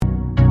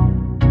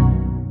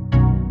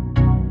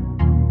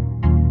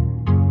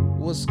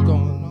What's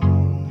going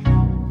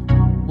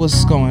on?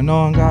 What's going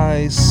on,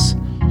 guys?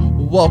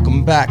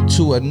 Welcome back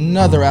to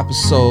another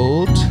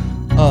episode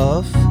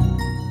of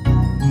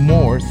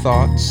More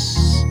Thoughts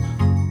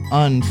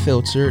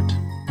Unfiltered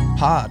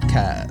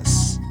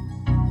Podcast.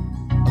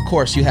 Of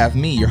course, you have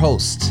me, your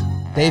host,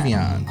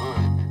 Dayveon.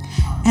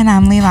 And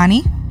I'm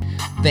Leilany.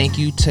 Thank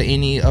you to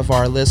any of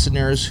our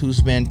listeners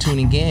who's been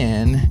tuning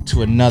in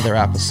to another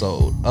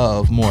episode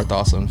of More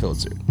Thoughts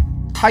Unfiltered.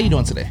 How you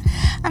doing today?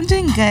 I'm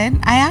doing good.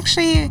 I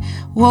actually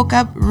woke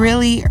up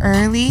really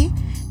early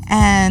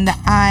and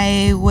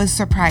I was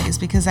surprised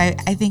because I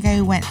think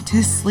I went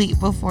to sleep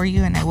before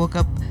you and I woke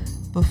up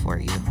before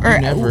you. Or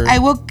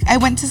I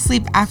went to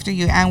sleep after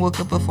you and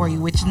woke up before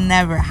you, which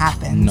never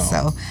happened. No,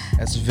 so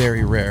that's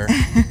very rare.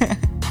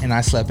 And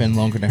I slept in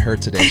longer than her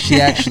today.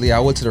 I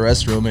went to the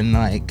restroom and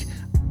I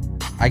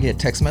get a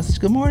text message,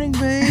 "Good morning,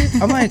 babe."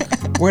 I'm like,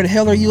 where the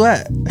hell are you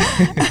at?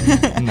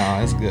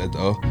 No, it's good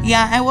though.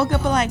 Yeah, I woke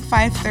up at like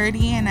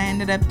 5:30 and I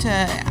ended up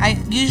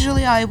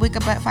I wake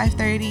up at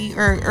 5:30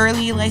 or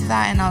early like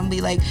that and I'll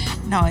be like,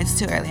 no, it's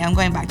too early. I'm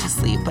going back to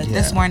sleep. But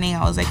This morning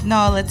I was like,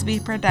 no, let's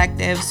be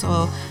productive.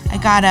 So I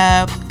got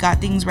up,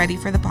 got things ready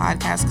for the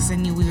podcast because I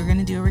knew we were going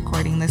to do a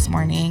recording this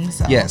morning.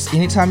 So yes,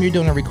 anytime you're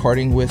doing a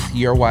recording with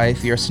your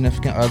wife, your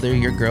significant other,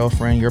 your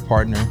girlfriend, your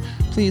partner,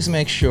 please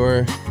make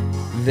sure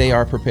they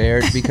are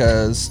prepared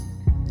because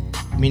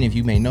many of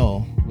you may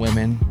know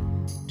women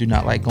do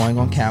not like going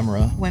on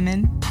camera.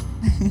 Women,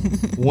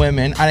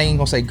 I ain't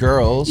gonna say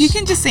girls. You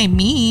can just say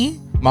me.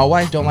 My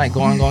wife don't like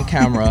going on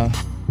camera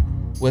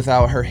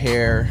without her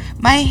hair.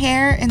 My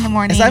hair in the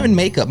morning. It's not even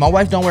makeup. My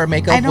wife don't wear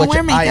makeup, I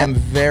am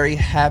makeup. very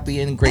happy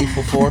and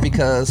grateful for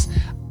because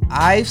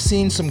I've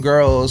seen some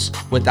girls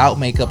without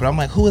makeup and I'm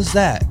like, who is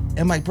that? And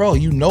I'm like, bro,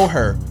 you know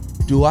her.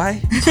 Do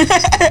I?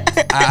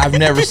 I've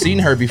never seen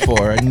her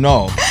before.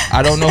 No,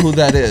 I don't know who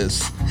that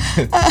is.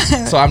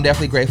 So I'm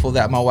definitely grateful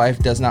that my wife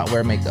does not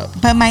wear makeup.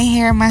 But my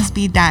hair must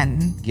be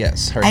done.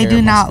 Yes, her hair I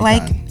do not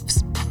like done.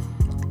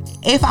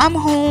 If I'm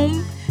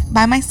home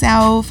by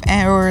myself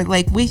or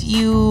like with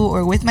you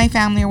or with my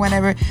family or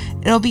whatever,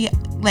 it'll be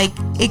like,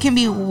 it can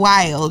be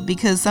wild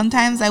because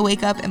sometimes I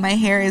wake up and my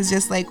hair is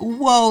just like,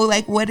 whoa,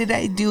 like what did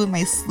I do in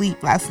my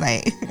sleep last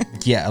night?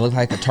 Yeah, it looked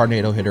like a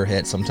tornado hit her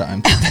head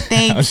sometimes.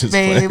 Thanks,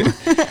 babe.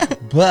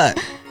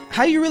 But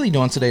how you really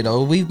doing today,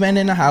 though? We've been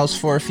in the house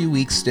for a few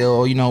weeks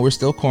still. You know, we're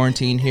still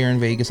quarantined here in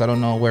Vegas. I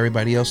don't know where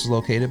everybody else is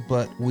located,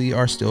 but we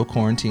are still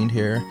quarantined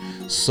here.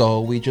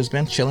 So we just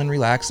been chilling,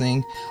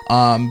 relaxing,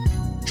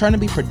 trying to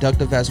be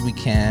productive as we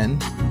can.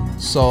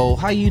 So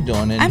how you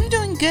doing? I'm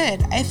doing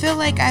good. I feel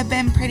like I've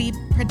been pretty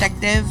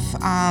productive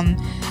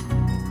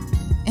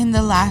in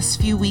the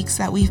last few weeks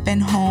that we've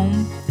been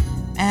home.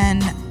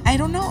 And I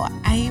don't know,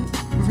 I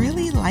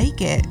really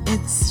like it.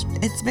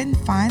 It's been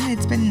fun.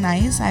 It's been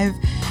nice. I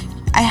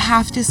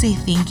have to say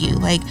thank you.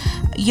 Like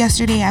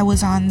yesterday I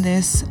was on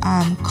this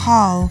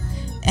call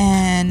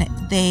and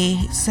they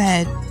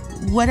said,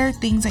 what are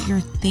things that you're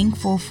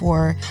thankful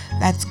for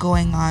that's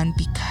going on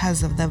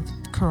because of the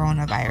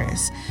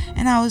coronavirus?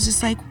 And I was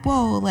just like,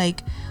 whoa,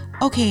 like,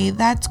 okay,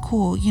 that's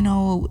cool. You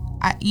know,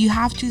 you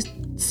have to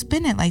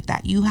spin it like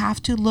that. You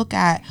have to look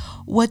at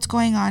what's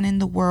going on in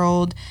the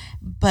world,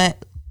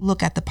 but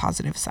look at the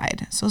positive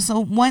side.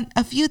 So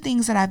a few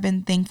things that I've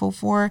been thankful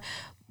for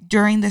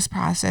during this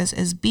process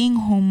is being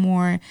home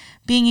more,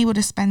 being able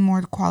to spend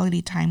more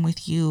quality time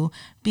with you,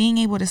 being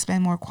able to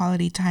spend more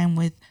quality time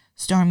with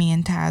Stormy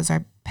and Taz,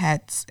 our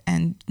pets,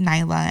 and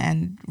Nyla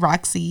and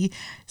Roxy.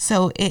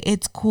 So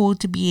it's cool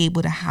to be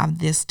able to have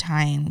this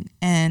time.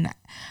 And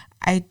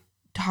I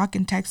talk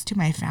and text to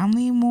my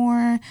family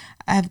more.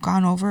 I've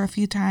gone over a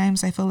few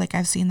times. I feel like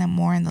I've seen them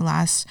more in the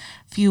last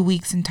few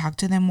weeks and talked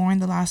to them more in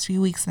the last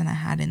few weeks than I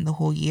had in the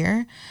whole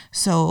year.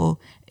 So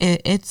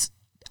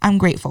I'm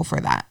grateful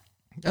for that.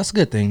 That's a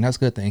good thing.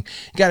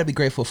 You got to be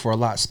grateful for a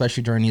lot,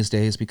 especially during these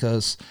days,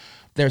 because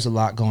there's a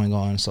lot going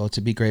on. So to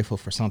be grateful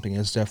for something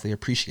is definitely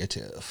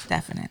appreciative.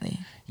 Definitely.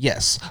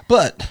 Yes.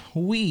 But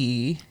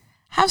we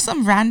have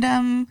some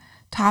random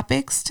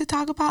topics to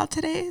talk about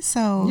today.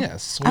 So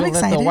yes, I'm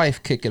excited. Let the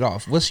wife kick it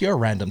off. What's your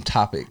random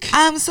topic?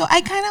 So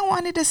I kind of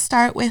wanted to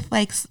start with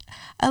like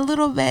a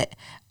little bit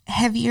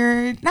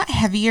heavier, not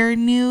heavier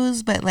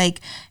news, but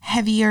like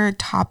heavier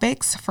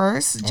topics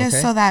first,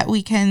 just so that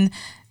we can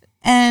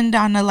end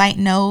on a light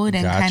note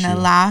and kind of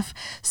laugh.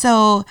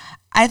 So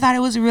I thought it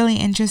was really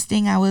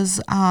interesting. I was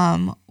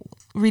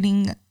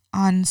reading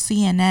on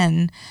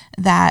CNN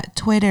that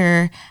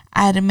Twitter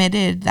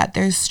admitted that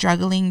they're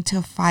struggling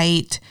to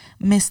fight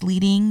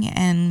misleading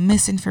and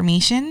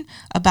misinformation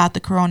about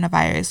the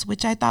coronavirus,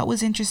 which I thought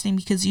was interesting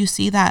because you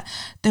see that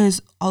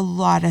there's a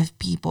lot of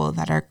people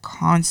that are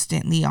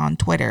constantly on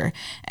Twitter.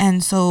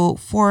 And so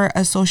for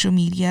a social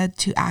media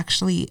to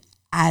actually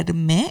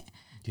admit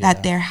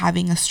that they're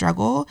having a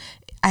struggle,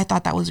 I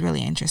thought that was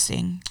really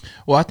interesting.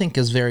 Well, I think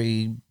it's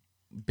very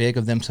big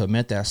of them to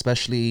admit that,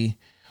 especially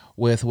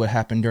with what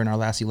happened during our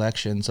last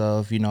elections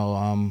of,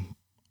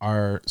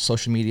 our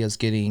social media is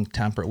getting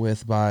tampered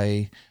with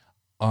by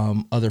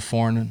other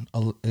foreign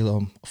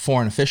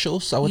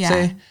officials, I would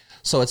say.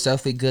 So it's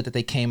definitely good that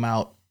they came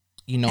out,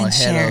 and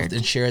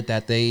shared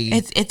that they.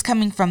 It's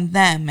coming from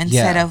them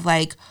instead of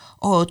like,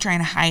 trying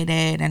to hide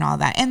it and all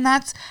that. And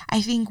that's,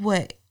 I think,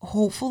 what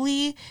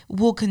hopefully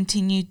will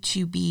continue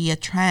to be a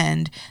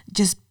trend.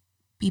 Just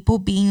people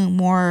being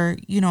more,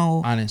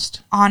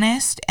 honest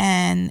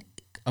and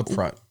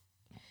upfront.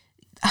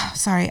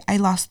 Sorry, I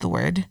lost the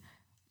word.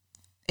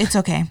 It's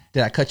okay.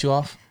 Did I cut you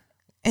off?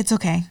 It's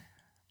okay.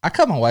 I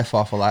cut my wife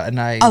off a lot, and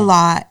a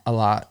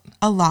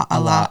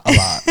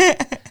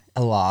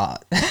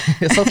lot.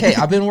 It's okay.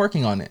 I've been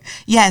working on it.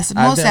 Yes,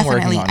 most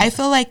definitely. I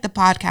feel like the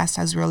podcast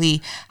has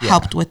really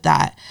helped with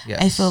that.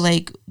 Yes. I feel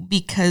like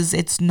because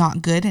it's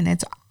not good and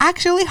it's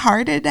actually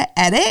harder to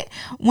edit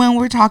when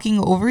we're talking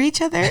over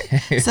each other.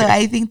 So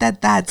I think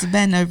that that's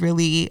been a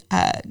really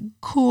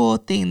cool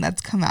thing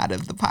that's come out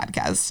of the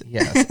podcast.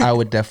 Yes, I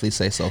would definitely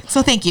say so.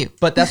 So thank you.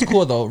 But that's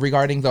cool though,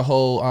 regarding the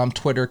whole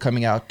Twitter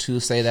coming out to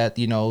say that,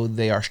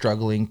 they are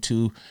struggling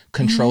to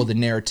control the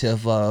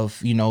narrative of,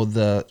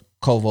 the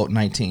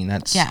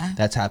COVID-19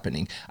 that's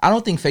happening. I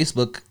don't think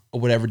Facebook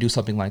would ever do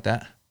something like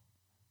that.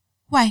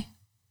 Why?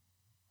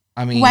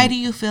 I mean, why do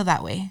you feel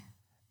that way?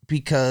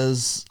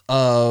 Because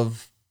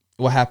of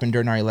what happened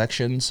during our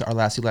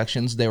last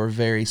elections. They were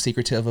very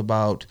secretive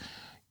about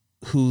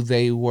who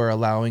they were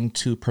allowing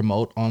to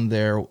promote on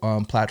their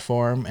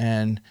platform,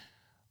 and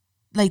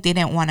like they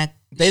didn't want to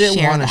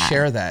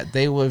share that.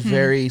 They were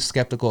very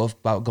skeptical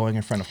about going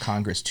in front of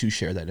Congress to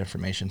share that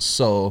information.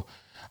 So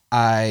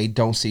I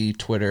don't see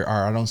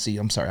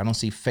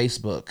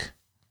Facebook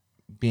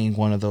being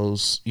one of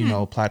those,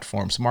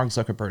 platforms. Mark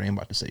Zuckerberg ain't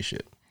about to say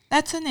shit.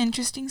 That's an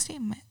interesting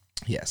statement.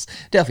 Yes,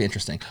 definitely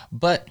interesting.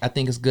 But I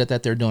think it's good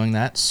that they're doing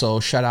that.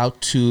 So shout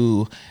out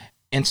to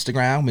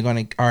Instagram.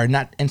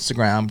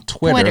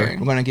 Twitter.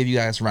 We're going to give you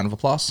guys a round of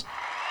applause.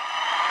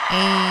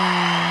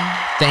 Hey.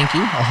 Thank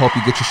you. I hope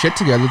you get your shit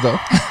together though.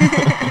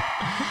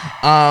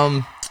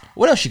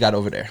 What else you got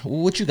over there?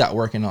 What you got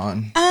working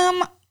on?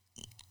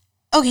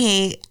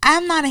 Okay,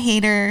 I'm not a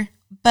hater,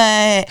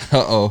 but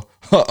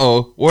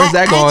where's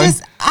that going?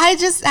 I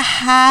just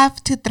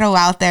have to throw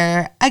out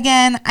there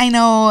again. I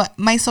know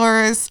my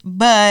source,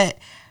 but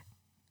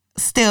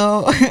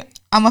still,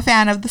 I'm a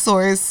fan of the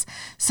source.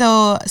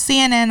 So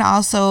CNN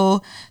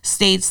also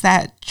states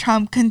that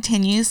Trump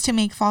continues to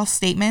make false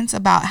statements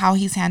about how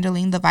he's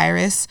handling the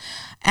virus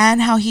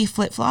and how he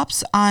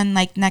flip-flops on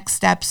like next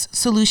steps,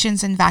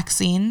 solutions, and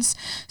vaccines.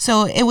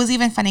 So it was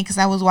even funny because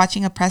I was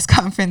watching a press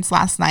conference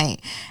last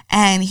night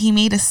and he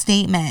made a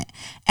statement.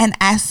 And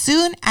as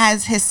soon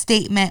as his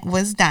statement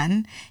was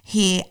done,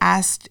 he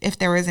asked if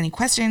there was any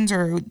questions,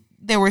 or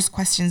there was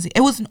questions.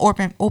 It was an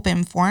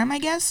open forum, I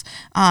guess.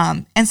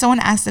 And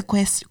someone asked a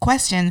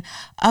question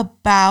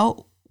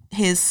about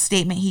his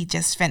statement he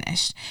just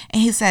finished.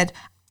 And he said,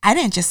 I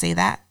didn't just say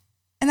that.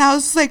 And I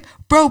was just like,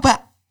 bro,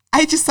 but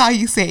I just saw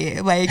you say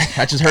it. Like,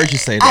 I just heard you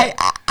say that.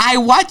 I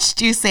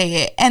watched you say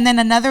it. And then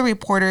another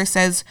reporter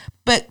says,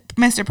 but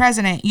Mr.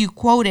 President, you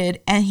quoted,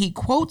 and he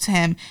quotes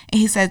him.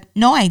 And he said,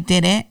 no, I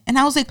didn't. And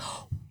I was like,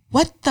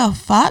 what the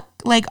fuck?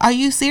 Like, are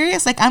you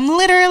serious? Like, I'm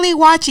literally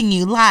watching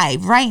you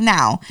live right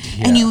now.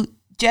 Yeah. And you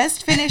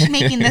just finished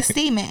making the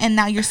statement. And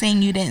now you're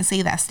saying you didn't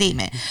say that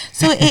statement.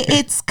 So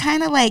it's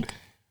kind of like,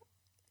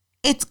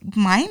 it's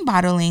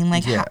mind-boggling.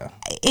 Like,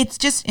 it's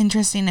just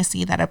interesting to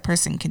see that a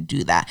person could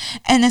do that,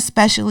 and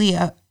especially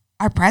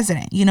our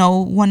president.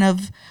 One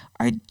of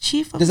our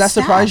chief of Does that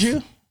staff. surprise you?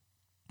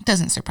 It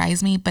doesn't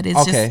surprise me, but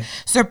it's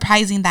just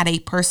surprising that a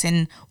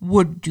person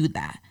would do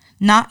that.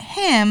 Not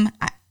him.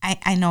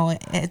 I know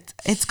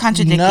it's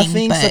contradicting.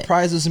 Nothing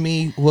surprises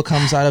me what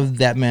comes out of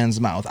that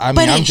man's mouth.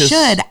 But it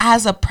should,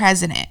 as a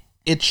president.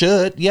 It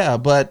should, yeah.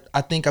 But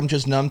I think I'm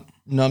just numb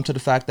to the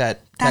fact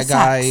that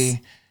guy.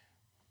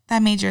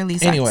 That majorly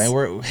sucks. Anyway,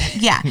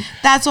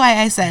 that's why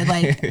I said,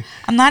 like,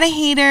 I'm not a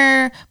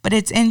hater, but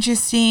it's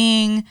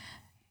interesting.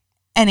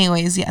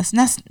 Anyways, yes.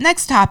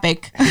 Next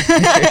topic.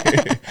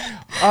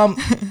 I'm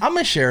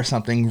gonna share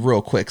something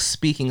real quick.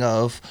 Speaking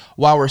of,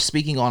 while we're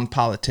speaking on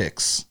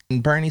politics,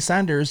 Bernie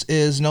Sanders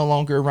is no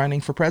longer running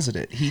for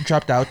president. He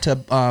dropped out to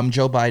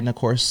Joe Biden, of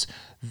course.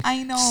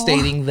 I know.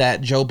 Stating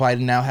that Joe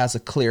Biden now has a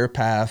clear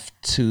path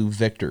to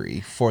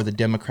victory for the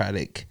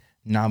Democratic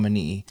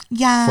nominee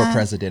for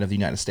president of the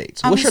United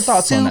States. What's your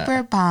thoughts on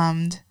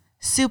that?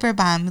 Super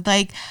bummed.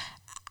 Like,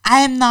 I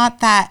am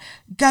not that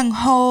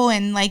gung-ho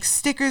and like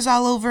stickers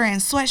all over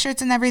and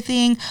sweatshirts and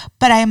everything,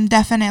 but I am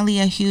definitely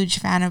a huge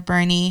fan of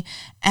Bernie.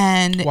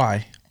 And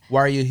why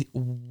are you?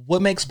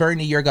 What makes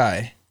Bernie your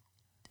guy?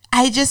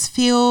 I just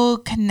feel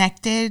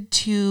connected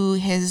to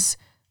his,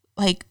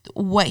 like,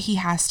 what he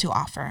has to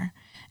offer.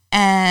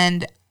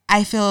 And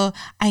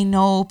I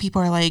know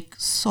people are like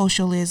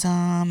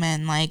socialism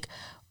and like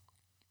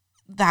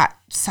that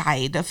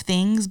side of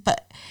things,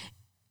 but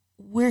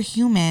we're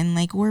human.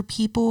 Like, we're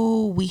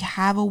people. We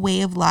have a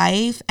way of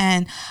life.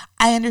 And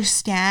I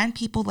understand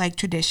people like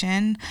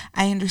tradition.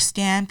 I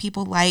understand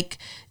people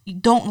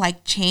don't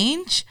like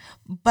change,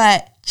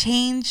 but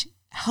change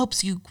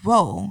helps you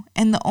grow.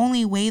 And the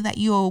only way that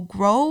you'll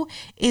grow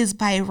is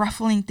by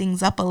ruffling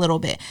things up a little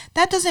bit.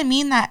 That doesn't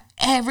mean that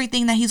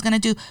everything that he's going to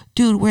do,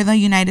 dude, we're the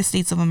United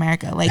States of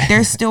America. Like,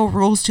 there's still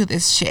rules to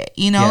this shit,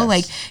 you know? Yes.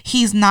 Like,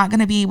 he's not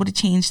going to be able to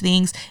change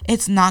things.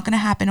 It's not going to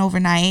happen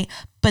overnight.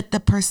 But the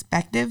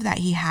perspective that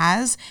he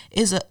has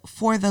is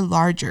for the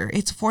larger.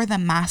 It's for the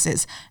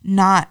masses,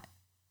 not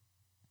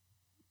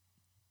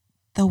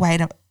the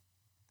white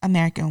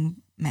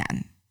American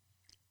man.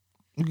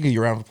 We can give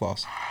you a round of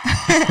applause.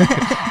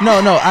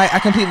 No, I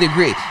completely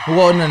agree.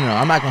 Well, no.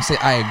 I'm not going to say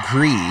I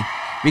agree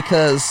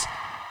because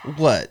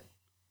what?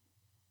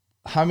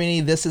 How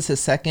many? This is his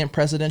second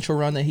presidential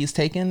run that he's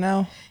taken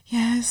now?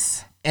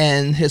 Yes.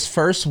 And his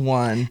first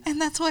one.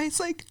 And that's why it's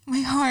like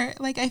my heart.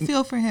 Like, I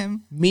feel for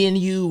him. Me and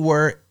you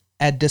were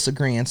at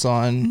disagreements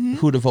on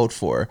who to vote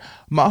for.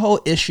 My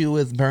whole issue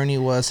with Bernie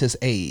was his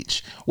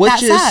age. Which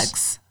that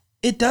sucks.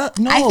 It does.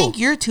 No. I think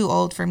you're too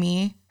old for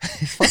me.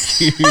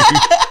 Fuck you.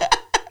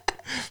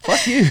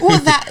 Fuck you. Well,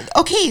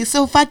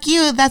 so fuck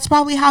you. That's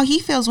probably how he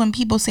feels when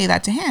people say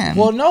that to him.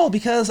 Well, no,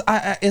 because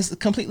it's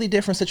completely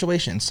different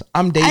situations.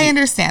 I'm dating. I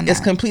understand that. It's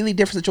completely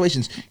different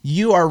situations.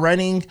 You are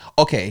running.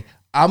 Okay,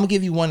 I'm going to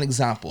give you one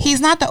example.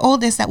 He's not the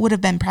oldest that would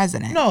have been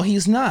president. No,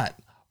 he's not.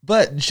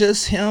 But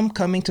just him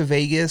coming to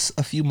Vegas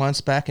a few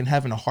months back and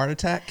having a heart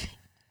attack.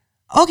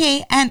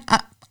 Okay, and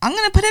I'm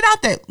going to put it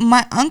out there.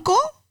 My uncle,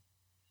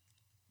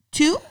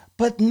 too.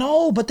 But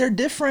they're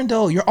different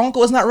though. Your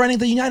uncle is not running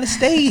the United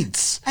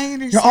States. I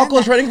understand. Your uncle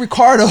is running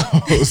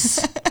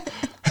Ricardo's.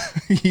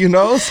 You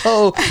know,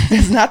 so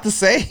it's not the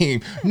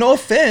same. No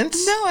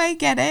offense. No, I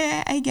get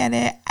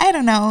it. I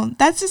don't know.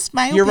 That's just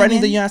my opinion. You're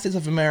running the United States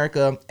of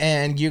America,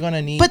 and you're going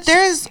to need... But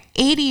there's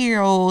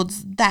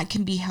 80-year-olds that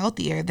can be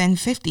healthier than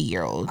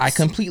 50-year-olds. I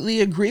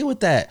completely agree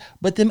with that.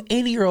 But them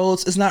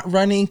 80-year-olds is not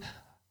running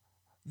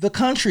the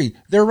country.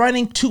 They're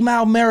running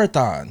 2-mile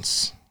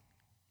marathons.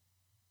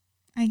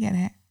 I get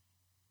it.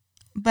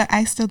 But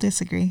I still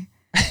disagree.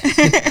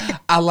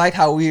 I like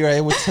how you're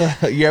able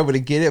to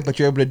get it, but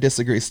you're able to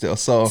disagree still.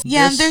 So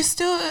yeah, there's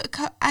still.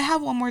 I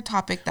have one more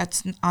topic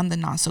that's on the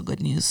not so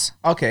good news.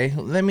 Okay,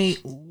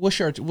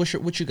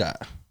 what you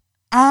got?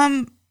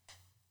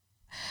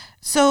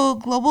 So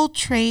global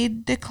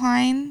trade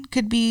decline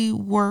could be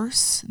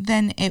worse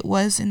than it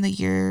was in the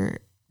year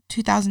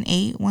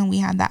 2008 when we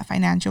had that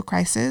financial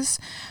crisis,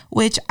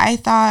 which I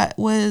thought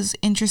was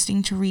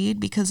interesting to read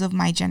because of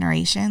my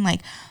generation.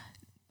 Like,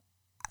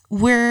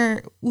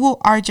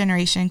 our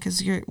generation,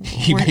 because we're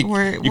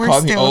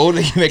call me old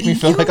and you make me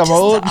feel like I'm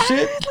old and shit.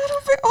 You're a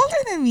little bit older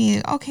than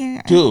me.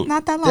 Okay, dude,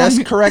 not that long. Let's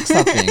correct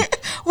something.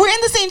 We're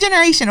in the same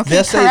generation. Okay,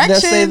 let's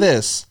say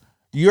this.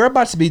 You're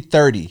about to be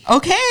 30.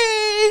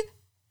 Okay.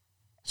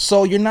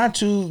 So you're not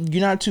too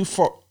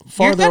far.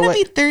 You're gonna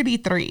be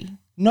 33.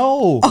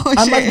 No,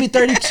 I must be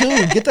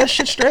 32. Get that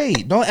shit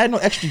straight. Don't add no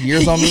extra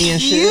years on me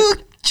and shit. You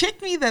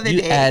tricked me the other day.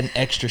 You add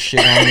extra shit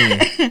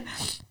on me.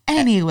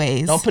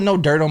 Anyways, don't put no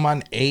dirt on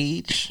my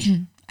age.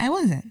 I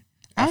wasn't.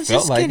 I was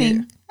just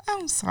kidding.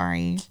 I'm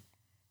sorry.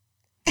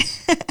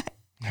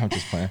 I'm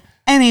just playing.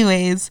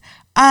 Anyways,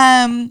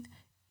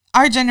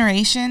 our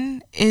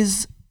generation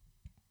is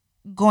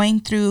going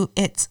through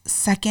its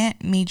second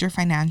major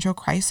financial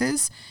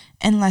crisis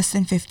in less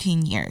than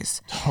 15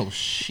 years. Oh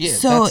shit!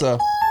 So that's a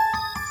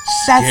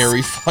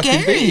scary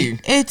fucking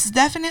thing. It's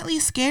definitely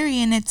scary,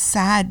 and it's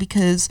sad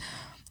because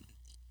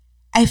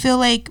I feel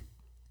like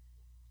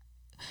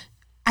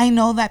I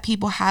know that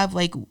people have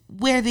like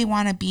where they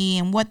want to be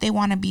and what they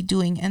want to be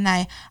doing, and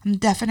I'm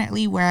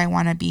definitely where I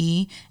want to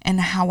be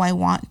and how I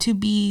want to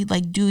be,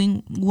 like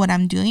doing what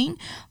I'm doing.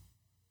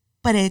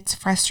 But it's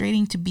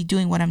frustrating to be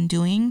doing what I'm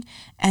doing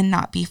and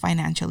not be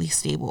financially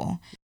stable.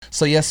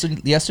 So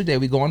yesterday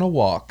we go on a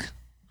walk,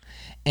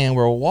 and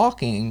we're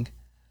walking,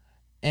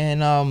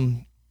 and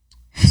I'm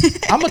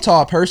a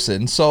tall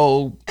person,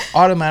 so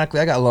automatically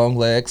I got long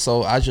legs,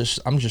 so I'm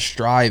just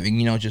striving,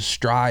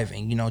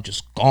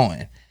 just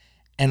going.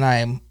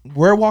 And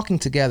we're walking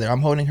together.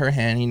 I'm holding her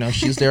hand,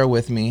 she's there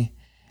with me.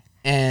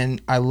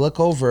 And I look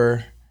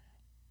over,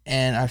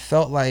 and I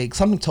felt like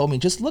something told me,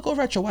 just look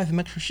over at your wife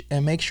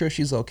and make sure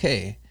she's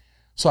okay.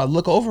 So I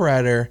look over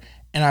at her,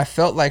 and I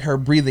felt like her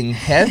breathing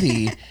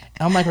heavy. And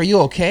I'm like, are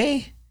you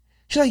okay?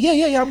 She's like,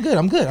 yeah, I'm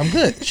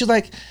good. She's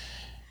like,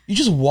 you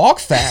just walk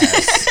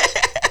fast.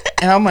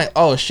 And I'm like,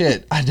 oh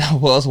shit, I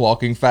was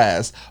walking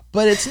fast.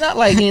 But it's not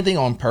like anything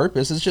on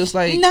purpose. It's just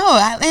like... No,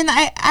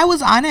 I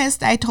was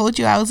honest. I told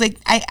you, I was like,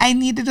 I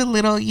needed a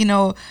little,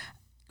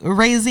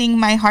 raising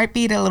my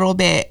heartbeat a little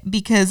bit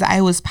because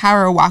I was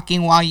power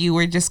walking while you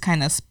were just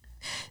kind of...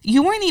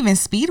 You weren't even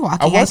speed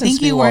walking. I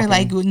think you were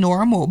like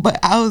normal, but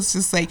I was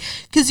just like,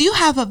 because you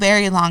have a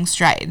very long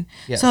stride.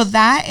 Yes. So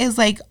that is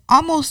like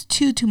almost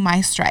 2 to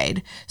my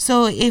stride.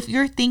 So if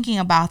you're thinking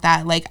about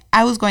that, like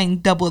I was going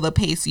double the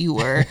pace you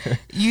were,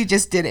 you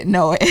just didn't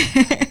know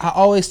it. I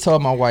always tell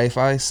my wife,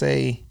 I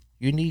say,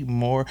 you need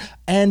more.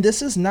 And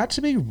this is not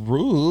to be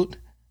rude.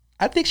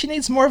 I think she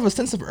needs more of a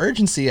sense of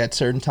urgency at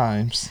certain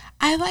times.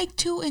 I like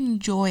to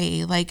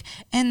enjoy, like,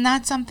 and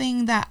that's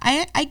something that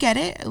I get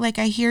it. Like,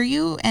 I hear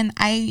you, and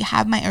I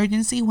have my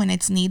urgency when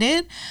it's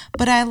needed,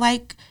 but I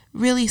like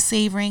really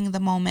savoring the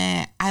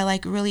moment. I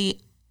like really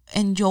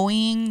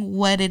enjoying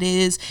what it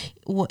is,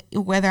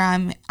 whether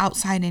I'm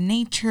outside in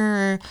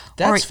nature,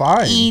 That's or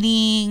fine.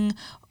 eating,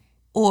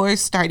 or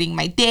starting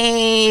my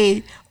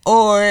day,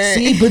 or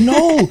See, but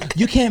no,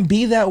 you can't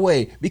be that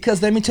way,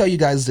 because let me tell you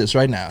guys this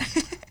right now.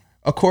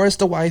 Of course,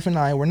 the wife and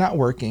I were not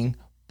working,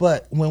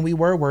 but when we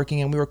were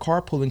working and we were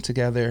carpooling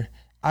together,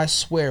 I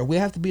swear we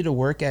have to be to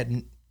work at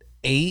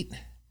 8,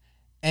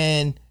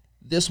 and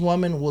this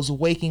woman was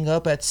waking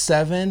up at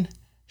 7,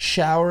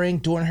 showering,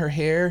 doing her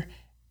hair,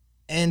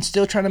 and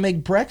still trying to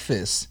make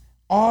breakfast,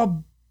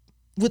 all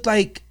with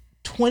like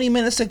 20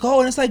 minutes to go.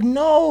 And it's like,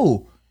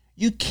 no,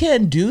 you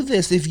can't do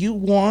this. If you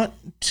want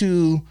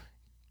to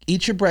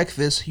eat your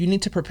breakfast, you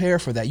need to prepare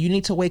for that. You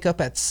need to wake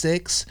up at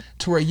 6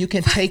 to where you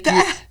can take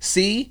your,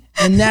 see?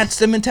 And that's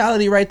the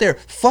mentality right there.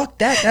 Fuck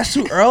that. That's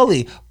too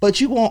early. But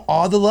you want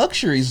all the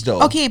luxuries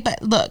though. Okay,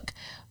 but look,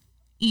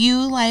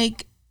 you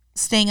like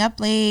staying up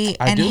late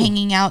and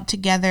hanging out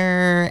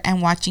together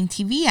and watching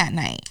TV at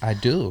night. I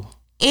do.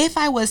 If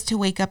I was to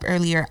wake up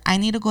earlier, I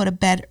need to go to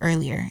bed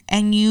earlier,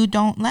 and you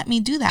don't let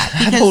me do that.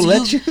 Because I don't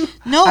let you?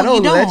 No, I don't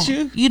you don't. Let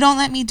you? You don't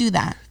let me do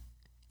that.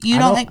 You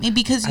don't let me,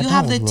 because you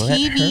have the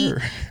TV.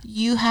 Her.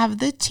 You have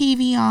the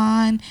TV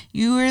on.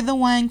 You are the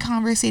one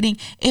conversating.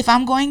 If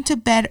I'm going to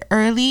bed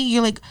early,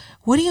 you're like,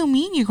 what do you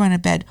mean you're going to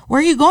bed? Where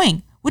are you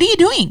going? What are you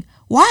doing?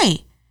 Why?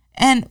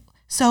 And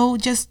so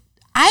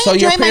I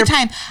enjoy my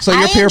time. So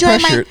you're peer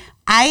pressured.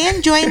 I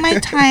enjoy my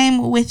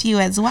time with you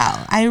as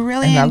well. I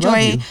really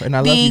enjoy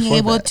being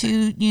able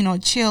to,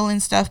 chill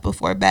and stuff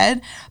before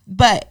bed.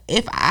 But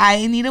if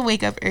I need to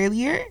wake up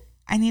earlier,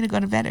 I need to go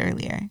to bed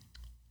earlier.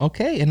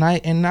 Okay, and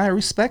I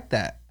respect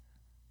that.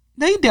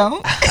 No, you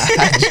don't.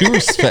 I do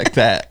respect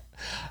that.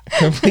 I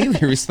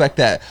completely respect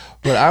that.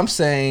 But I'm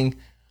saying,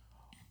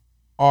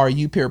 are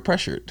you peer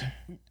pressured?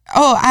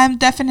 Oh, I'm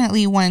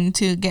definitely one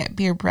to get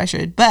peer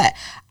pressured, but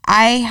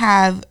I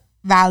have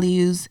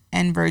values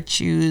and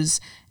virtues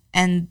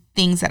and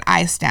things that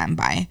I stand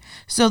by.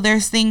 So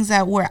there's things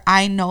that where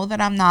I know that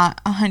I'm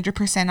not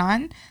 100%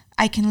 on,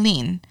 I can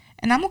lean,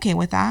 and I'm okay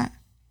with that.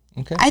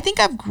 Okay. I think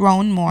I've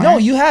grown more. No,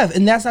 you have,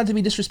 and that's not to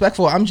be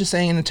disrespectful. I'm just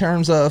saying in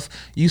terms of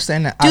you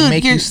saying that I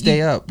make you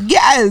stay up.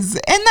 Yes,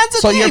 and that's okay.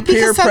 So you're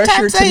peer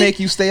pressured to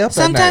make you stay up.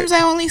 Sometimes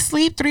I only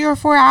sleep 3 or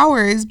 4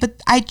 hours,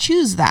 but I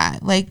choose that.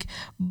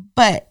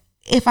 But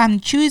if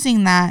I'm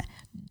choosing that,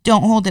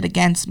 don't hold it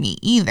against me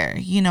either.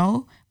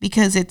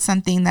 Because it's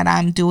something that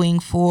I'm doing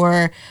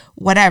for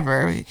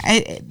whatever.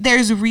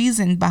 There's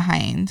reason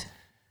behind.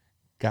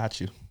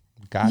 Got you.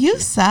 You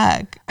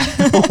suck.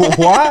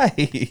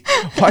 Why?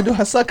 Why do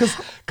I suck?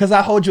 Because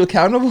I hold you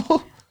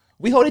accountable?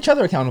 We hold each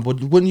other accountable,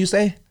 wouldn't you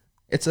say?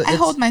 I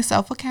hold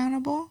myself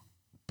accountable.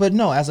 But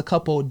no, as a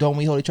couple, don't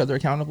we hold each other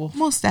accountable?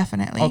 Most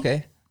definitely.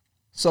 Okay.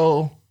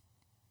 So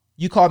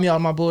you call me out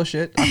on my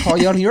bullshit. I call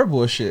you out on your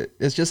bullshit.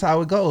 It's just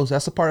how it goes.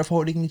 That's a part of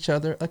holding each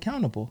other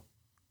accountable.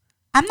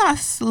 I'm not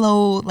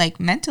slow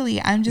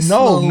mentally. I'm just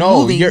slow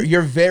moving.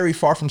 You're very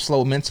far from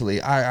slow mentally.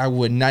 I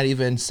would not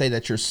even say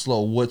that you're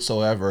slow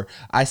whatsoever.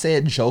 I say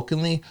it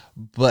jokingly,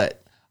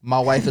 but my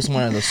wife is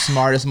one of the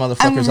smartest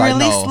motherfuckers I know. I'm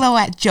really slow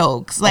at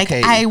jokes.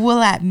 Okay. I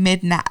will admit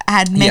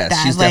that.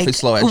 Yes, she's definitely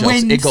slow at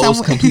jokes. It goes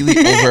completely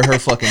over her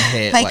fucking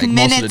head. Like minutes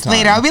most of the time.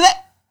 later, I'll be like,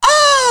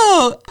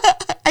 oh,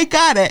 I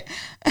got it.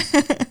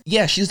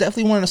 Yeah, she's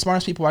definitely one of the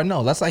smartest people I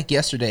know. That's like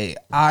yesterday.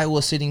 I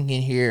was sitting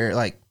in here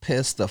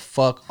pissed the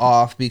fuck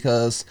off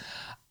because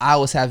I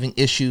was having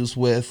issues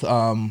with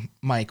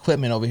my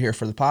equipment over here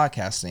for the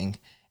podcasting,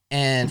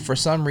 and for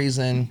some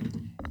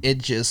reason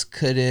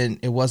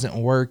it wasn't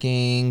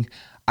working.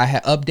 I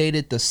had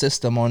updated the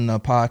system on the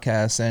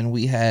podcast, and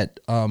we had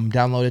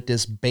downloaded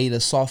this beta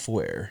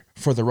software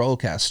for the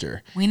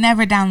Rodecaster. We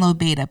never download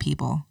beta,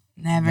 people.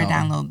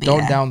 Download beta.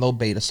 Don't download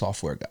beta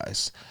software,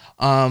 guys.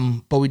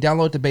 But we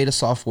downloaded the beta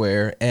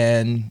software,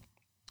 and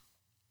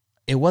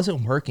it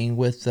wasn't working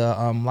with the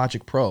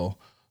Logic Pro.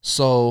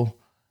 So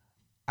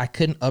I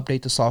couldn't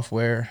update the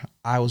software.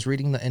 I was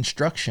reading the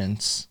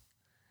instructions.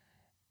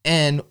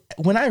 And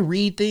when I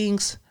read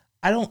things,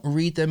 I don't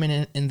read them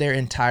in their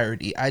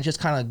entirety. I just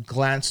kind of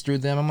glance through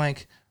them. I'm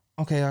like,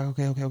 okay.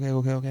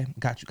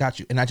 Got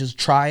you. And I just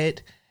try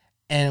it.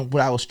 And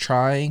what I was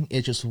trying,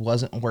 it just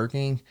wasn't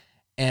working.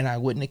 And I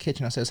went in the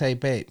kitchen. I says, hey,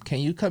 babe, can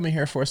you come in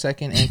here for a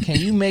second? And can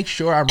you make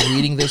sure I'm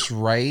reading this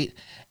right?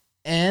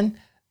 And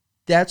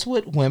that's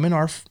what women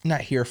are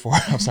not here for.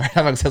 I'm sorry. I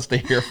don't know that's what they're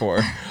here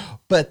for.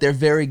 But they're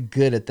very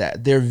good at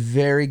that. They're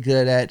very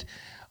good at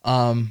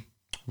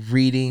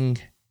reading.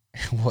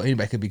 Well,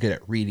 anybody could be good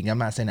at reading. I'm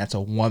not saying that's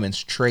a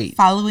woman's trait.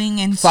 Following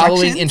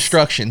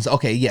instructions.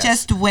 Okay, yes.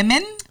 Just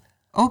women?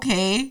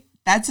 Okay.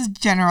 That's a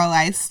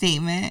generalized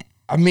statement.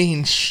 I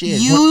mean, shit.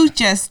 You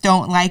just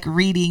don't like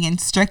reading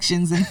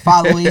instructions and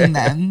following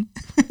them.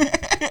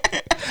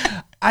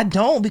 I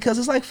don't, because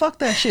it's like, fuck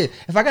that shit.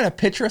 If I got a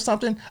picture of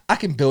something, I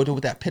can build it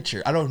with that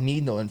picture. I don't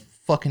need no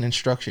fucking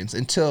instructions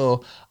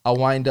until I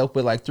wind up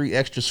with like 3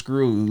 extra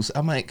screws.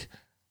 I'm like,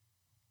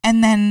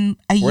 and then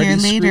a year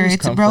later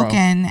it's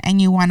broken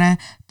and you want to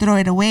throw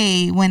it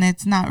away when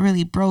it's not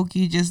really broke.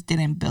 You just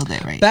didn't build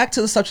it right. Back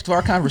to the subject of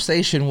our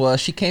conversation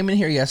was she came in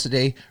here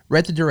yesterday,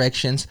 read the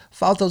directions,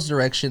 followed those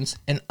directions,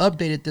 and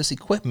updated this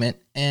equipment,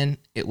 and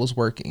it was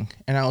working.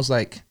 And I was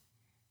like,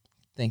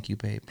 thank you,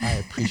 babe. I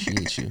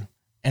appreciate you.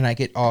 And I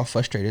get all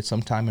frustrated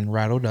sometime and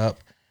rattled up.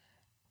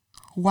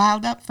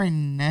 Wild up for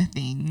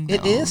nothing, though.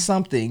 It is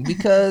something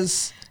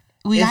because...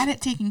 We got it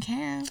taken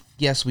care of.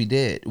 Yes, we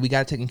did. We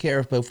got it taken care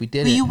of, but if we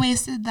didn't... But you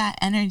wasted that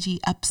energy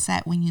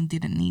upset when you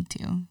didn't need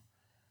to.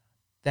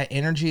 That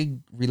energy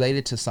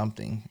related to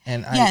something.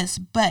 Yes,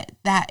 but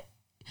that...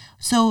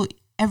 So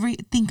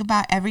think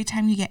about every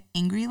time you get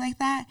angry like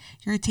that,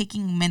 you're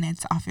taking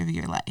minutes off of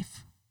your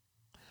life.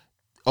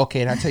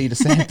 Okay, and I tell you the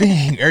same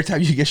thing. Every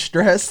time you get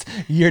stressed,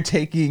 you're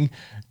taking...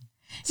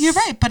 You're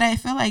right, but I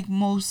feel like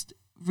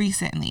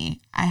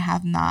recently I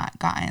have not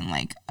gotten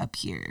like up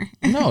here.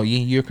 No,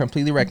 you're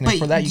completely right. But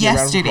for that, you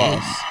yesterday, get round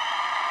of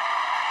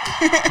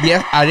applause.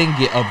 Yes, I didn't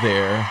get up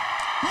there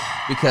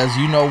because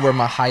you know where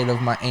my height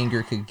of my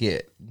anger could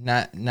get.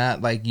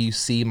 Not like you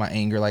see my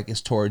anger like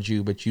it's towards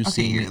you, but you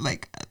see you're me.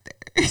 like up there.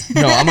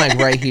 No, I'm like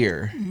right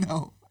here.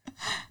 No,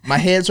 my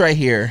head's right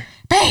here.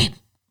 Babe,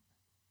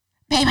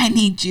 I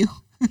need you.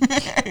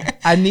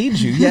 I need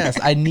you. Yes,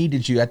 I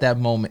needed you at that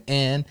moment,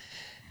 and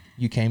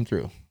you came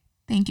through.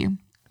 Thank you.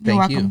 You're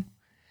welcome.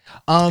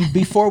 You.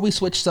 Before we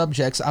switch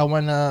subjects, I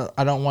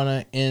don't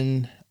wanna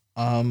end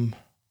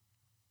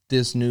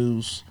this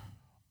news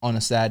on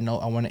a sad note.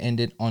 I want to end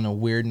it on a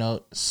weird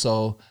note.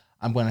 So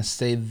I'm gonna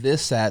say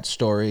this sad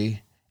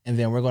story, and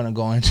then we're gonna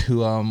go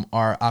into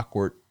our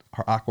awkward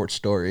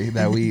story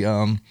that we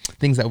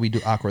things that we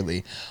do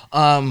awkwardly.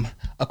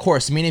 Of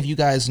course, many of you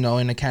guys know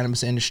in the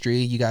cannabis industry,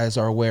 you guys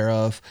are aware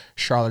of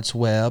Charlotte's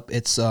Web.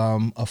 It's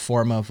a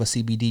form of a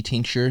CBD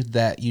tincture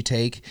that you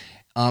take.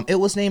 It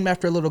was named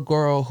after a little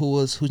girl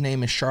whose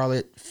name is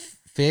Charlotte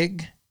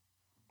Figi,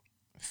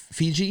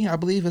 I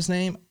believe his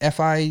name.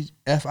 Figi.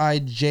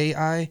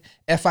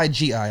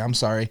 I'm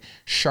sorry.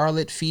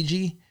 Charlotte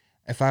Figi.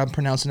 If I'm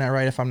pronouncing that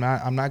right. If I'm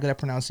not good at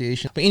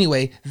pronunciation. But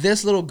anyway,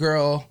 this little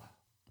girl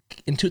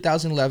in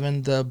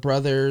 2011, the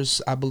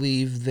brothers, I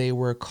believe they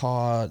were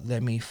called,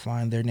 let me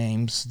find their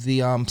names,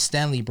 the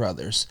Stanley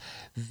brothers.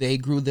 They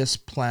grew this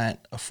plant,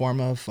 a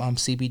form of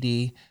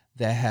CBD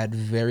that had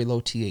very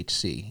low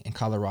THC in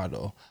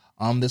Colorado.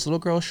 This little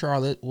girl,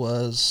 Charlotte,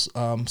 was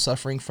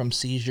suffering from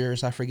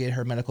seizures. I forget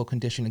her medical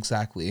condition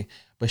exactly,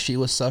 but she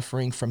was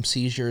suffering from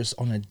seizures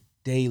on a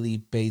daily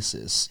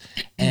basis.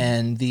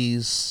 And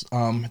these,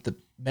 the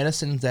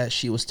medicines that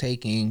she was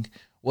taking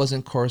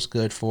wasn't, of course,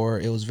 good for her.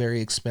 It was very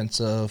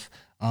expensive.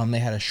 They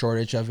had a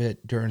shortage of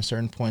it during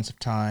certain points of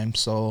time.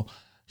 So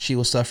she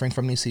was suffering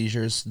from these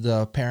seizures.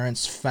 The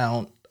parents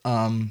found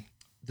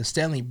the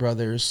Stanley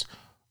brothers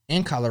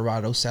in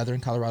Colorado,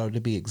 southern Colorado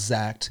to be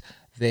exact.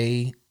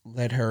 They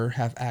let her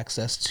have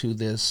access to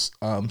this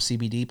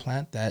CBD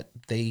plant that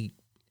they,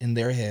 in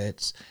their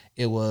heads,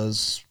 it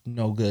was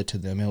no good to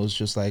them. It was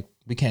just like,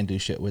 we can't do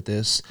shit with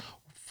this.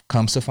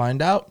 Comes to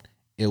find out,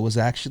 it was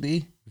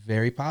actually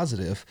very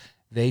positive.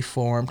 They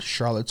formed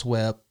Charlotte's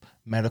Web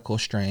medical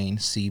strain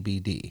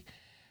CBD.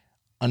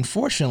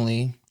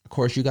 Unfortunately, of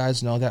course, you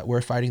guys know that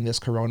we're fighting this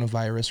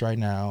coronavirus right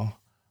now.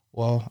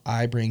 Well,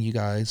 I bring you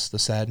guys the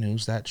sad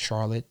news that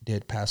Charlotte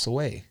did pass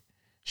away.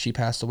 She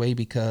passed away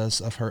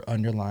because of her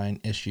underlying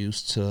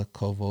issues to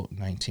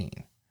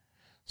COVID-19.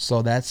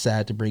 So that's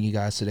sad to bring you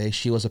guys today.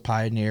 She was a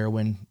pioneer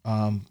when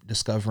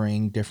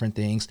discovering different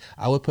things.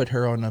 I would put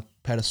her on a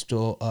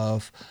pedestal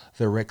of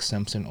the Rick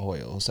Simpson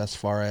oils as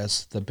far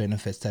as the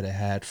benefits that it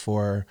had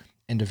for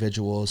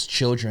individuals,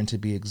 children to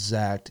be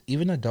exact,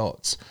 even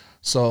adults.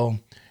 So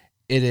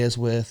it is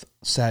with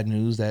sad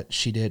news that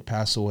she did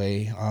pass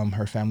away.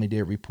 Her family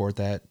did report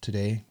that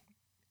today,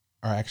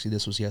 or actually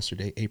this was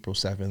yesterday, April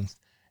 7th.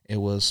 It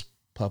was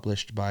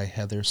published by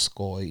Heather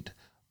Scoid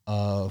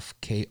of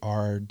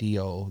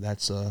KRDO.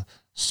 That's a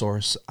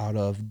source out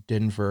of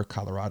Denver,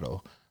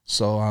 Colorado.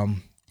 So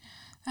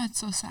that's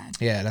so sad.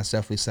 Yeah, that's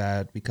definitely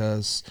sad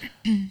because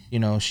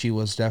she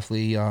was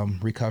definitely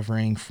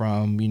recovering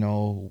from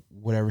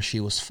whatever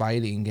she was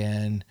fighting,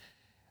 and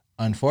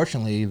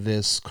unfortunately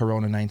this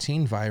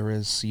Corona-19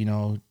 virus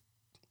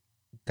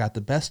got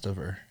the best of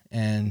her.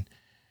 And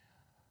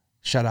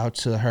shout out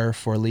to her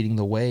for leading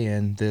the way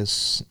in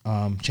this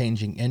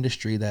changing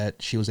industry,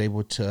 that she was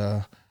able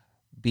to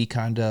be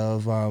kind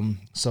of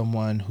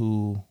someone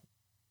who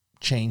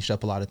changed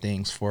up a lot of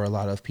things for a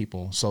lot of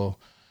people. So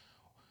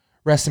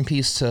rest in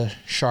peace to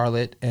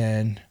Charlotte,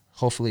 and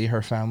hopefully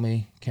her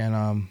family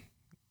can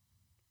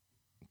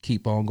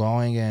keep on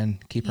going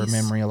and keep her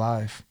memory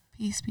alive.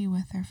 Peace be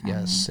with her family.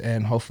 Yes,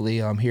 and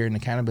hopefully here in the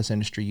cannabis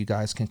industry, you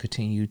guys can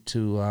continue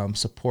to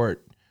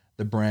support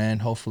the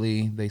brand.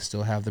 Hopefully they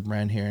still have the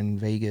brand here in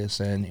Vegas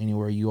and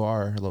anywhere you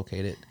are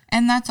located.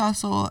 And that's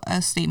also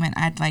a statement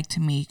I'd like to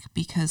make,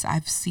 because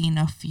I've seen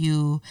a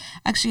few,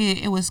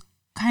 actually it was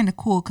kind of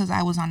cool because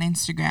I was on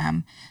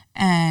Instagram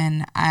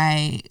and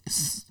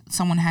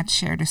someone had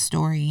shared a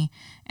story,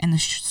 and the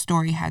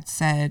story had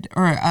said,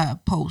 or a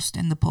post,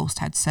 and the post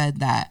had said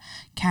that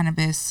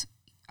cannabis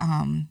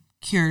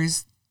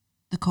cures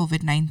the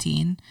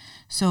COVID-19.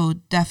 So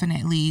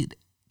definitely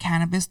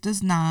cannabis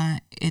does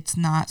not. It's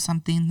not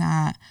something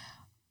that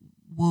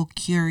will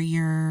cure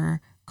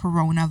your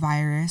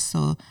coronavirus.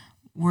 So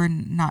we're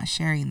not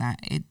sharing that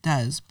it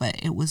does,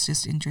 but it was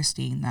just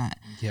interesting that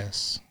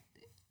yes,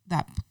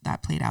 that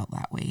played out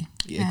that way.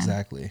 Yeah,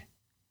 exactly.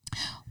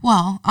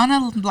 Well, on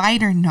a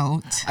lighter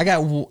note, I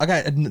got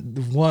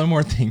one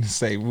more thing to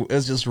say.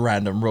 It's just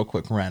random, real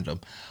quick, random.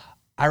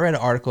 I read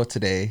an article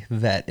today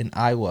that in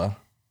Iowa,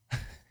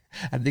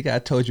 I think I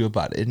told you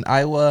about it. In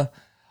Iowa,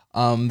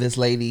 this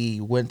lady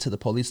went to the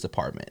police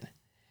department,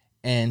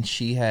 and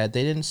they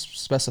didn't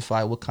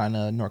specify what kind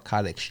of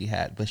narcotics she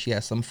had, but she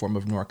had some form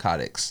of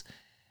narcotics.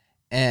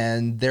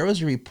 And there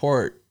was a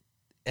report,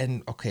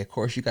 and okay, of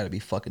course, you got to be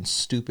fucking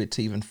stupid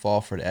to even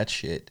fall for that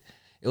shit.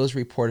 It was a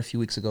report a few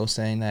weeks ago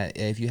saying that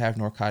if you have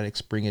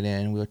narcotics, bring it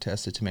in. We'll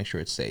test it to make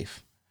sure it's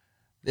safe.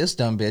 This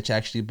dumb bitch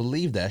actually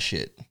believed that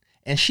shit.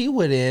 And she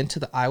went into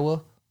the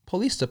Iowa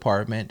Police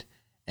Department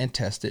and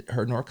tested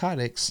her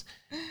narcotics,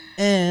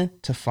 and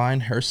to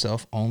find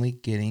herself only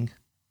getting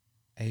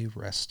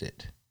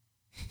arrested.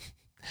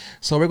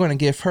 So we're going to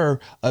give her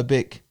a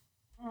big...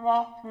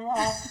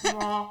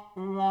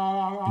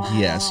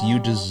 Yes, you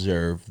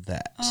deserve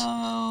that.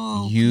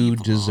 Oh, you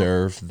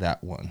deserve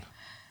that one.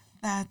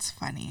 That's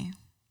funny.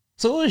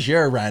 So what was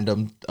your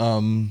random,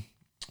 what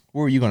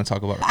were you going to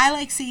talk about? I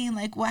like seeing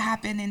like what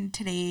happened in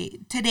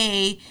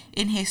today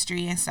in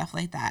history and stuff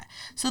like that.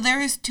 So there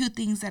is two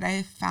things that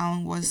I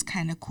found was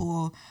kind of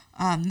cool.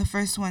 The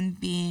first one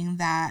being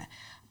that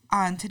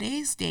on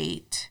today's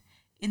date,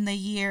 in the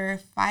year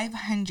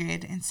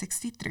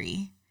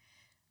 563,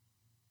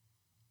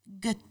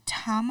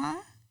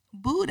 Gautama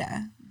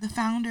Buddha, the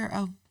founder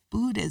of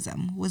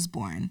Buddhism, was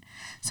born.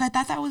 So I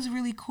thought that was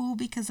really cool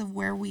because of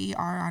where we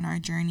are on our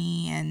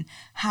journey and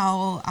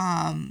how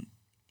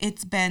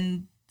it's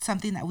been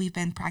something that we've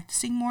been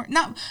practicing more.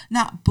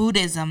 Not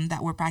Buddhism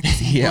that we're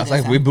practicing. Yeah, Buddhism, it's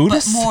like we're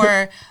Buddhists. But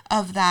more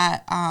of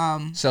that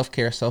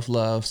self-care,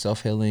 self-love,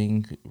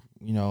 self-healing,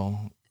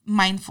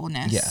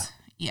 mindfulness. Yeah.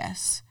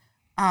 Yes.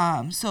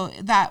 So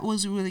that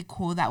was really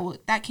cool.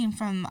 That came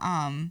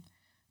from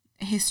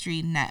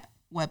History Net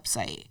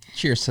website.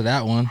 Cheers to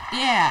that one.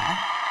 Yeah.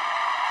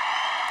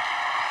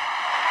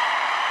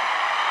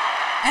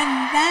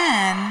 And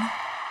then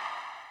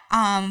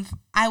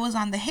I was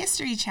on the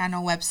History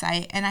Channel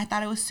website, and I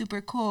thought it was super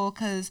cool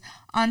because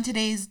on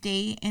today's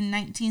date in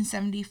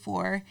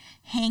 1974,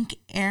 Hank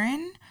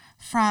Aaron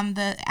from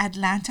the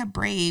Atlanta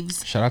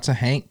Braves. Shout out to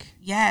Hank.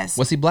 Yes.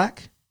 Was he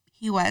black?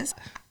 He was.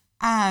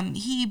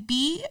 He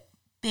beat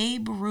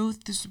Babe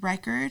Ruth's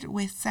record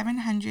with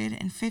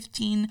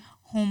 715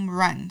 home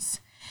runs.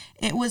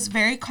 It was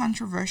very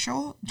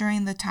controversial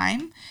during the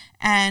time,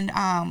 and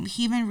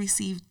he even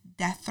received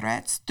death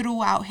threats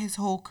throughout his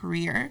whole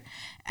career.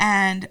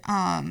 And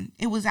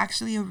it was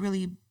actually a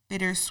really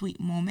bittersweet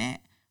moment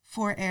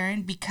for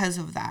Aaron because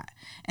of that.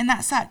 And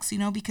that sucks,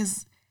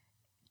 because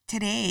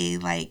today,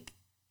 like,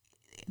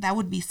 that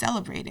would be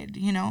celebrated,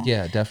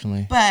 Yeah,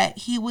 definitely. But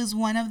he was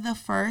one of the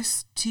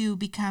first to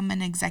become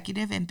an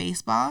executive in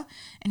baseball,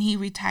 and he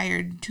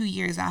retired 2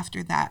 years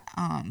after that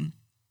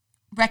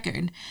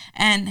record.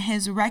 And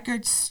his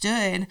record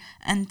stood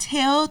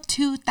until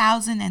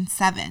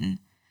 2007.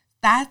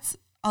 That's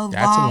a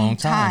long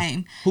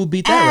time. Who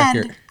beat that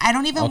record? I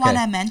don't even want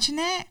to mention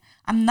it.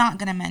 I'm not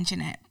going to mention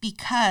it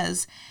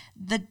because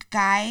the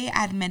guy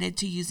admitted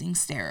to using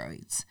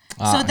steroids.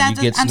 So that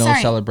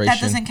celebration.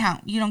 That doesn't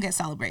count. You don't get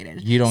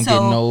celebrated. You don't get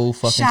no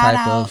fucking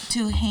type of... Shout out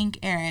to Hank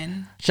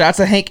Aaron. Shout out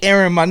to Hank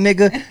Aaron, my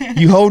nigga.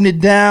 You holding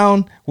it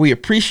down. We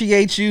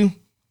appreciate you.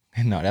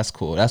 No, that's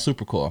cool. That's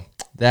super cool.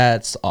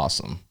 That's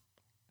awesome.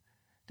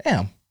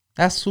 Damn.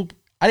 That's super...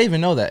 I didn't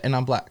even know that, and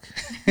I'm black.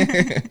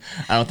 I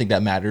don't think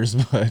that matters,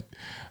 but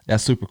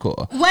that's super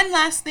cool. One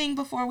last thing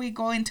before we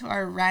go into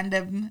our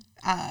random...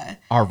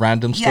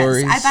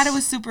 stories? I thought it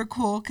was super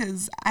cool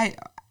because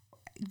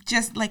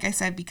just like I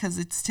said, because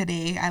it's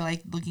today, I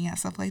like looking at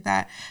stuff like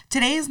that.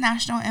 Today is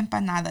National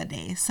Empanada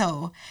Day,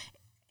 so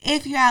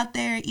if you're out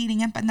there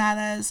eating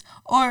empanadas,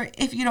 or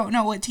if you don't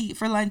know what to eat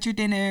for lunch or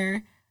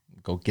dinner...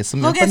 Go get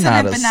some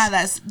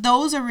empanadas.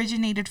 Those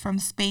originated from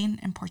Spain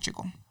and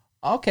Portugal.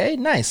 Okay,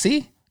 nice.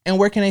 See? And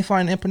where can they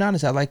find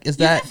empanadas at? Like, you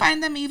can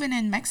find them even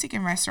in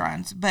Mexican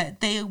restaurants, but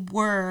they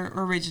were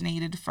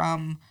originated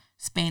from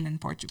Spain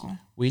and Portugal.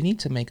 We need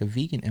to make a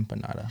vegan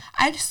empanada.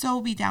 I'd so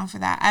be down for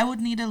that. I would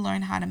need to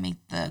learn how to make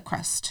the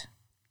crust.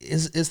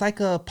 It's like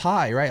a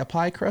pie, right? A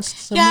pie crust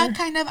similar? Yeah,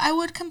 kind of. I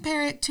would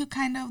compare it to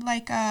kind of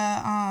like a...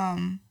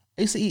 I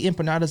used to eat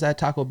empanadas at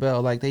Taco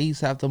Bell. Like, they used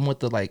to have them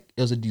with it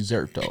was a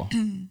dessert, though.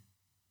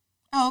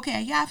 Oh,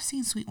 okay. Yeah, I've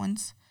seen sweet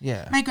ones.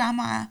 Yeah. My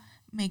grandma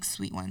makes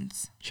sweet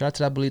ones. Shout out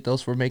to the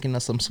Abuelitos for making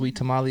us some sweet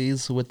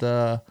tamales with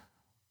the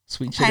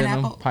sweet shit in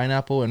them.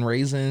 Pineapple and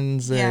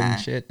raisins and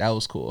shit. That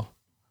was cool.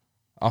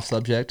 Off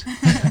subject.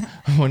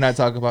 When I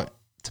talk about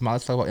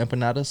tamales, talk about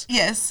empanadas.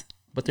 Yes.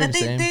 But they're the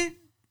same.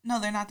 No,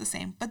 they're not the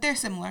same, but they're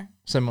similar.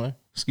 Similar.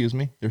 Excuse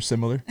me. They're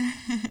similar.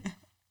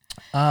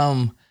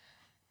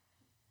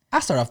 I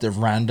start off the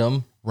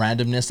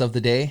randomness of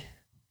the day.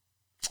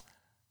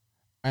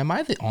 Am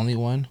I the only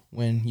one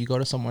when you go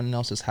to someone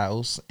else's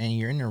house and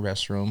you're in your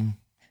restroom,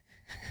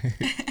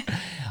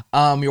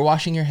 you're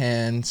washing your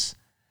hands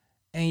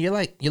and you're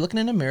looking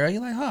in the mirror,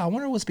 you're like, oh, I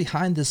wonder what's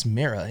behind this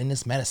mirror in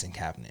this medicine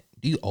cabinet.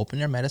 Do you open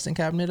your medicine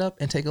cabinet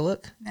up and take a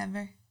look?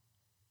 Never.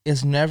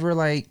 It's never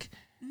like...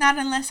 Not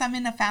unless I'm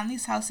in a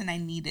family's house and I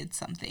needed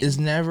something. It's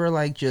never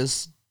like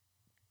just...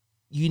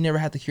 You never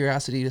had the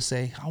curiosity to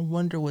say, I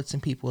wonder what's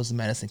in people's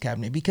medicine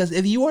cabinet. Because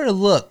if you were to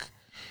look,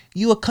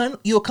 you'll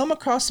come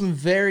across some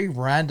very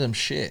random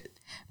shit.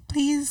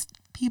 Please,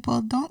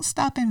 people, don't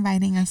stop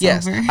inviting us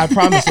yes, over. I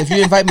promise. If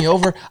you invite me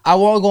over, I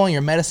won't go in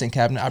your medicine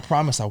cabinet. I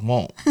promise I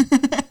won't.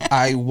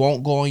 I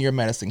won't go in your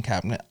medicine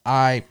cabinet.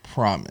 I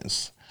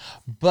promise.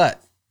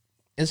 But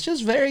it's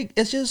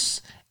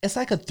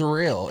like a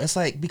thrill. It's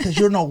like, because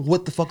you don't know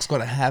what the fuck's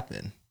going to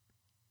happen.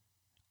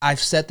 I've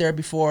sat there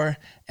before,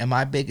 and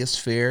my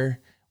biggest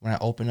fear when I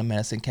open a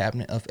medicine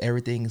cabinet of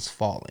everything is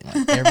falling.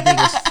 Like everything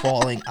is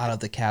falling out of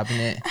the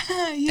cabinet.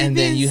 And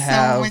then you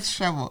have so much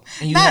trouble.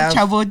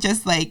 Trouble,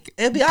 just like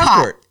it'd be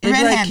awkward. It'd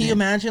be like, can you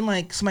imagine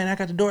like somebody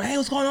knock at the door? Hey,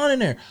 what's going on in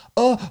there?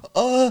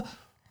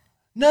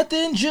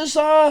 Nothing. Just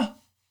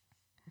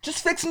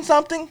fixing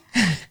something.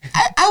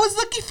 I was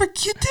looking for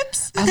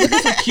Q-tips. I was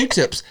looking for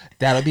Q-tips.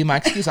 That'll be my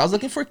excuse. I was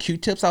looking for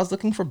Q-tips. I was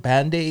looking for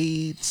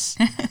Band-Aids.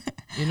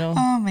 You know?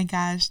 Oh my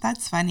gosh,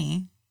 that's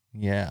funny.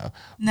 Yeah.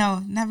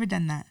 No, never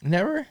done that.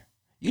 Never?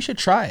 You should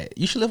try it.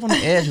 You should live on the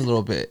edge a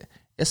little bit.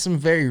 It's some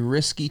very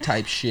risky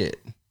type shit.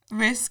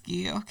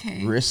 Risky,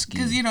 okay. Risky.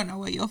 Because you don't know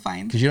what you'll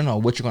find. Because you don't know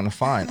what you're going to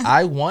find.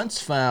 I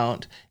once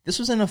found, this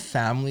was in a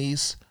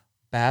family's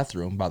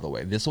bathroom, by the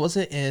way. This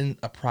wasn't in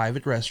a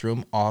private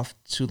restroom off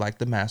to like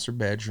the master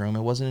bedroom.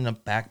 It wasn't in a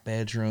back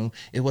bedroom.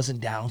 It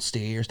wasn't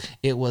downstairs.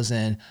 It was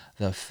in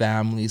the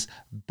family's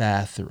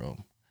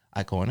bathroom.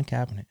 I go in a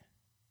cabinet.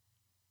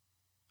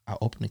 I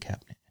open the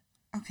cabinet.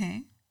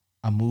 Okay.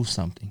 I move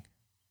something.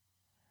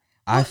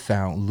 I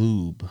found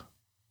lube.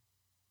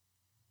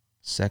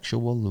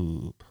 Sexual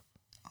lube.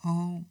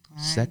 Oh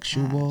my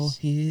Sexual gosh.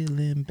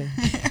 healing, baby.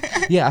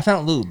 Yeah, I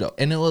found lube though.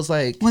 And it was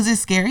like... Was it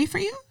scary for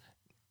you?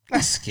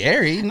 Not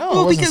scary. No,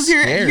 well, it wasn't because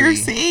scary. you're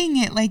saying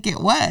it like it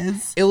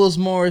was. It was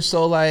more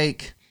so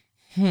like,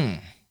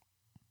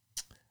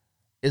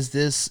 is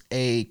this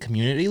a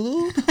community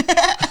lube?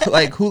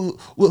 Like, who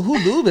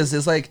lube is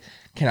this? Like,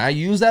 can I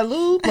use that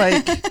lube?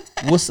 Like,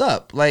 what's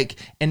up? Like,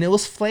 and it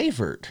was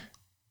flavored.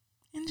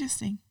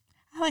 Interesting.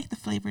 I like the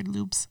flavored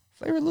lubes.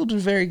 Flavored lubes are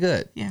very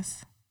good.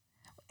 Yes.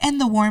 And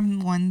the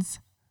warm ones.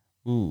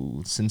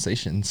 Ooh,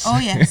 sensations. Oh,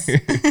 yes.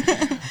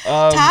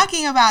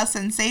 Talking about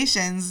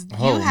sensations,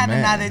 you had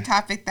another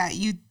topic that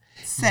you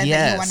said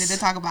that you wanted to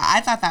talk about.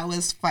 I thought that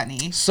was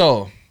funny.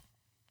 So,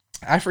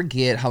 I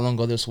forget how long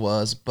ago this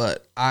was,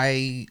 but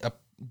I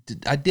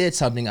did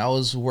something. I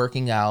was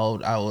working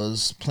out. I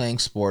was playing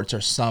sports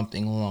or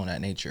something along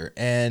that nature.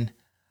 And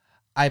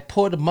I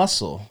pulled a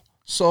muscle.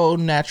 So,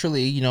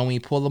 naturally, you know, when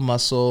you pull a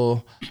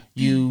muscle,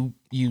 you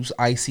use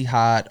icy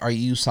hot or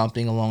you use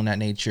something along that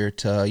nature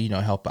to, you know,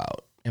 help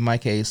out. In my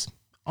case,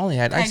 I only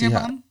had icy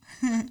hot.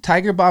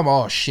 Tiger Bomb?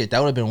 Oh, shit. That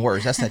would have been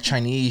worse. That's that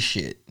Chinese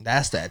shit.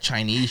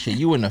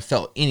 You wouldn't have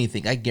felt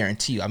anything. I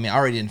guarantee you. I mean, I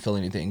already didn't feel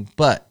anything,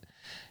 but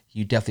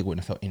you definitely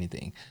wouldn't have felt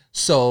anything.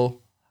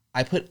 So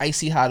I put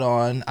icy hot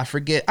on. I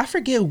forget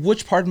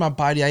which part of my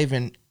body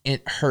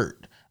it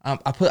hurt.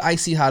 I put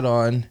icy hot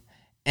on,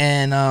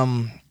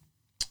 and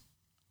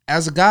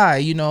as a guy,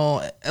 you know,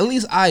 at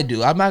least I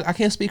do. I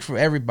can't speak for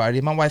everybody.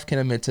 My wife can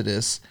admit to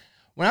this.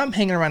 When I'm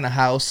hanging around the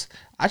house,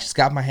 I just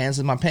got my hands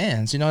in my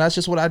pants. You know, that's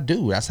just what I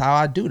do. That's how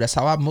I do. That's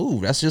how I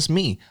move. That's just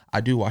me.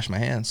 I do wash my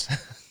hands.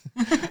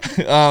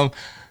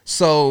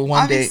 So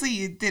one Obviously day,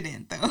 you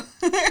didn't though.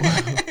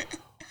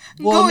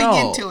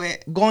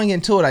 Going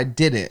into it, I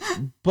didn't.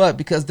 But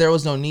because there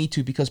was no need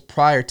to, because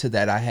prior to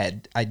that,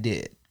 I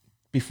did.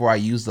 Before I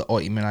used the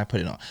ointment, I put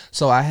it on.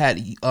 So I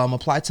had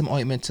applied some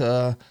ointment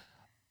to,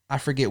 I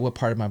forget what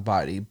part of my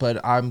body,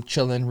 but I'm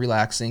chilling,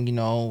 relaxing, you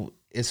know,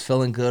 it's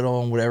feeling good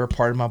on whatever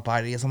part of my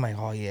body is. I'm like,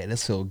 oh yeah,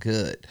 this feels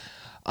good.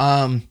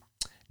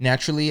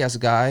 Naturally, as a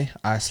guy,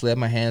 I slid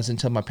my hands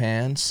into my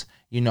pants.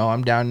 You know,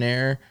 I'm down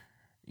there.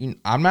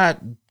 I'm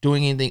not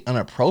doing anything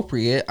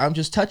inappropriate. I'm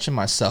just touching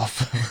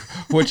myself,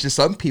 which to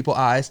some people's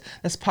eyes,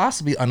 that's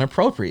possibly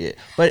inappropriate.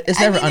 But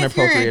it's never inappropriate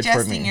for me. If you're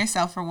adjusting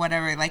yourself or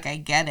whatever, like, I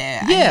get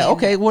it. Yeah,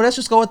 okay. Well, let's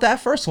just go with that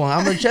first one.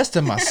 I'm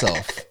adjusting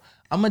myself.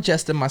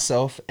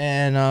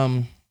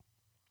 And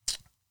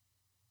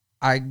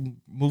I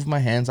move my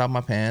hands out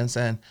my pants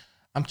and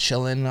I'm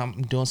chilling.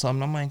 I'm doing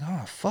something. I'm like,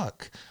 oh,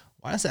 fuck.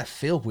 Why does that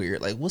feel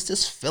weird? Like, what's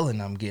this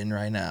feeling I'm getting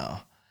right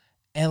now?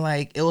 And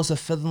like, it was a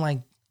feeling like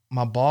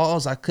my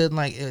balls, I couldn't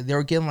like, they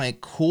were getting like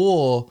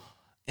cool.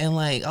 And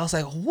like, I was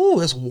like,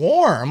 whoo, it's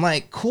warm. I'm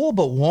like, cool,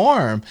 but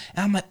warm.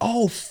 And I'm like,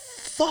 oh,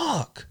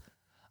 fuck.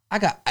 I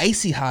got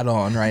icy hot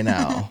on right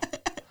now.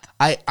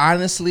 I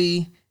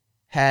honestly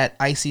had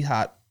icy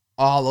hot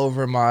all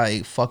over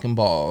my fucking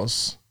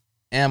balls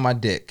and my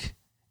dick.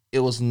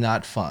 It was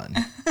not fun.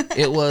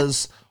 It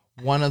was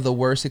one of the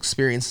worst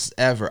experiences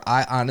ever.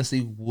 I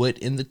honestly went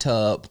in the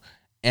tub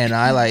and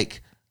I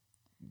like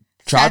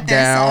dropped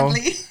down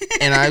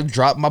and I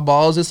dropped my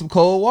balls in some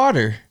cold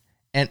water.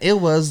 And it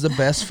was the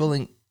best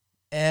feeling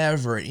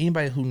ever.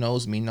 Anybody who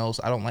knows me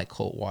knows I don't like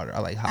cold water. I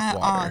like hot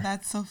water. Oh,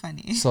 that's so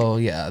funny. So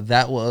yeah,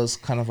 that was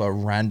kind of a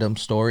random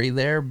story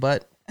there,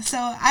 but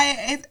so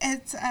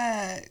it's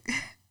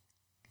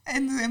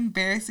an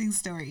embarrassing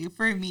story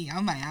for me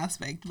on my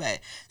aspect, but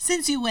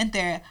since you went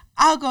there,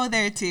 I'll go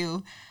there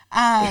too.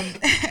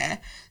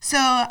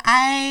 So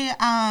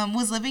I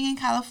was living in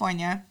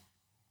California,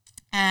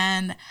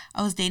 and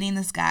I was dating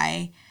this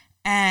guy,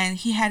 and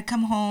he had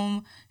come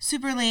home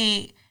super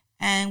late,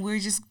 and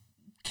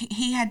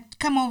he had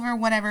come over,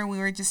 whatever, we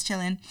were just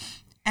chilling,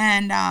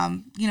 and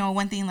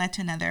one thing led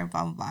to another,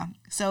 blah blah blah.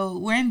 So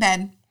we're in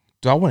bed.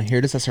 Do I want to hear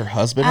this as her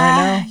husband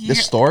right now?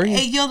 This story?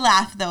 You'll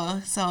laugh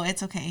though, so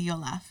it's okay. You'll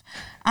laugh.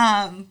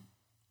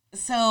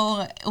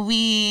 So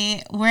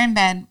we're in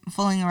bed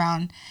fooling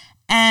around,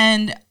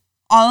 and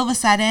all of a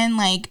sudden,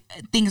 like,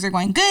 things are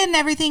going good and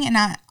everything, and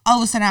all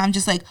of a sudden I'm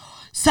just like,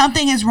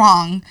 something is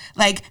wrong.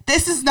 Like,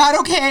 this is not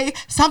okay.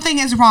 Something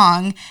is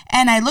wrong.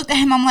 And I looked at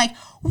him. I'm like,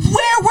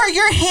 where were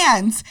your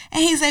hands?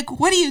 And he's like,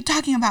 what are you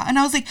talking about? And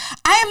I was like,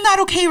 I am not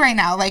okay right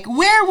now. Like,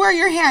 where were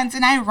your hands?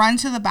 And I run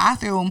to the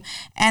bathroom,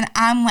 and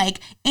I'm like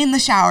in the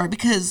shower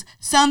because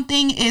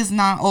something is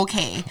not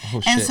okay.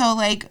 Oh, and so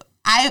like,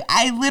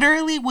 I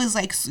literally was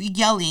like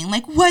yelling,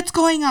 like, what's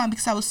going on?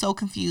 Because I was so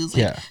confused.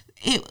 Like,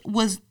 it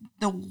was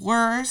the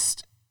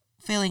worst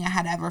feeling I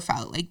had ever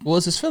felt. Like, what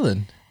was this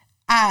feeling?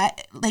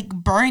 Like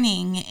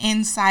burning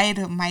inside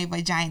of my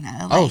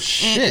vagina. Like, oh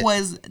shit! It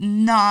was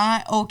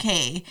not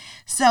okay.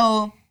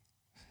 So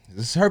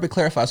this is her, but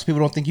clarify so people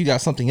don't think you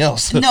got something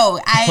else. No,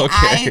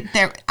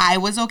 I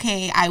was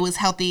okay. I was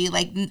healthy.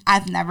 Like,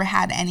 I've never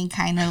had any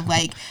kind of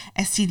like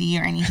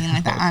STD or anything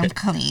like that. Okay. I'm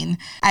clean.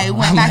 I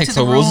went back to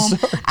the room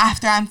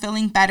after I'm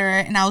feeling better,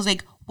 and I was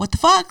like, what the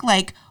fuck?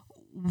 Like,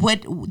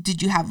 what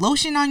did you have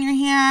lotion on your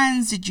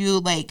hands? Did you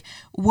like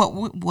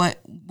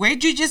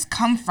where'd you just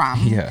come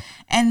from? Yeah.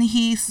 And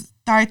he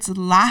starts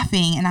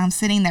laughing, and I'm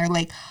sitting there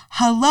like,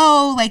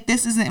 hello, like,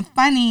 this isn't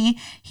funny.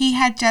 He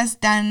had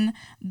just done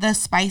the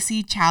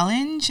spicy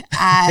challenge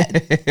at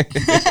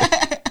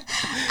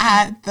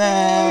at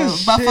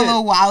the Buffalo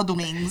Wild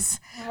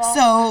Wings.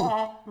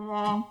 So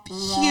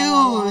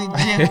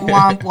huge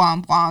womp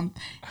womp womp.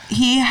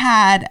 He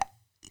had,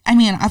 I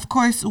mean, of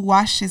course,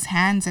 wash his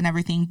hands and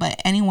everything,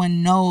 but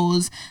anyone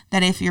knows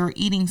that if you're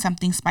eating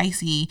something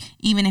spicy,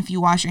 even if you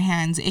wash your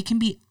hands, it can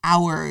be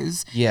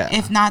hours,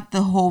 if not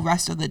the whole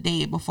rest of the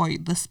day before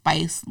the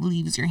spice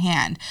leaves your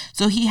hand.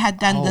 So he had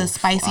done the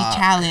spicy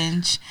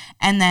challenge,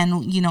 and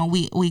then, we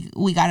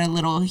got a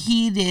little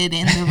heated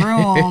in the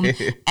room,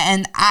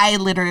 and I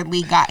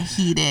literally got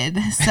heated.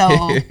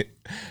 So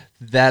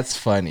that's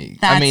funny.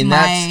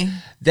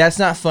 That's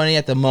not funny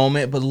at the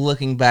moment, but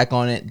looking back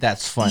on it,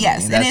 that's funny.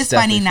 Yes, it is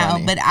funny now,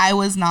 but I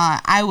was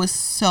not. I was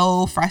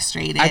so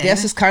frustrated. I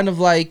guess it's kind of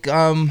like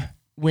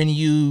when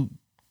you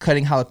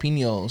cutting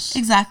jalapenos.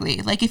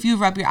 Exactly. Like, if you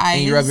rub your eyes.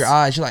 And you rub your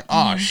eyes, you're like,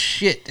 oh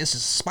shit, this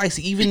is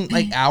spicy. Even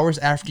like hours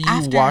after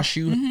you wash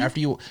after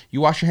you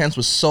wash your hands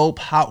with soap,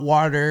 hot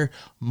water,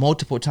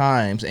 multiple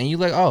times, and you're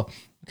like, oh,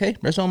 okay,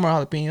 there's no more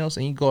jalapenos,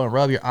 and you go and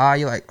rub your eye,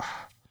 you're like, oh.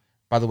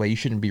 By the way, you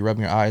shouldn't be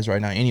rubbing your eyes right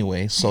now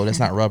anyway, so let's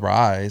not rub our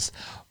eyes.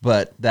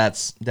 But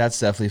that's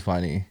definitely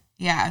funny.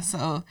 Yeah,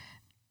 so,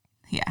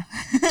 yeah.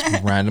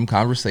 Random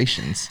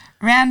conversations.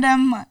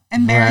 Random,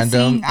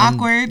 embarrassing,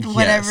 awkward,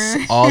 whatever.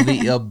 Yes, all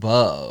the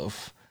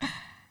above.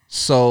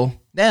 So,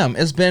 damn,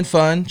 it's been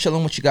fun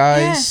chilling with you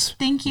guys. Yes,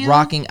 thank you.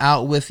 Rocking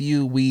out with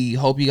you. We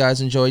hope you guys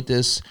enjoyed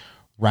this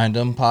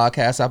random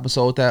podcast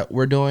episode that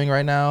we're doing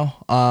right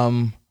now.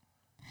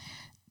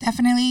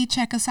 Definitely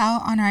check us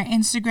out on our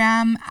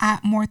Instagram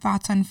at More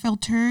Thoughts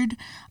Unfiltered.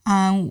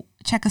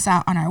 Check us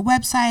out on our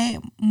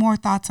website,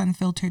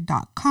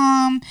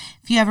 morethoughtsunfiltered.com.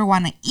 If you ever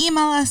want to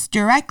email us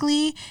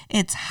directly,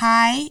 it's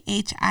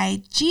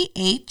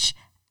HIGH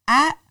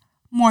at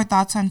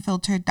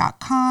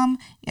morethoughtsunfiltered.com.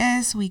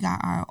 Yes, we got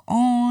our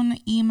own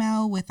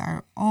email with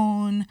our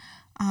own,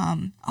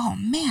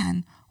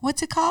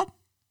 what's it called?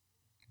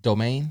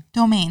 Domain,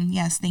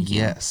 yes, thank you.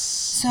 Yes,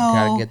 so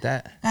gotta get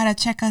that. Gotta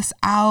check us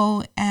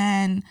out,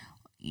 and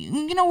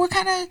we're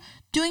kind of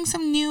doing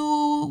some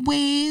new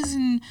ways,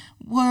 and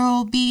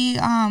we'll be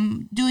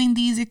doing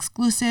these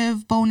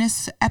exclusive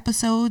bonus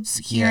episodes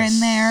here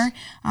and there.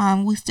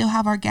 We still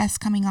have our guests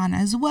coming on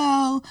as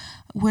well.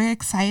 We're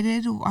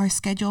excited. Our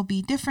schedule will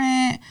be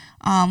different.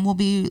 We'll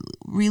be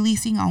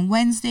releasing on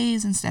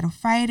Wednesdays instead of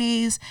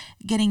Fridays,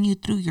 getting you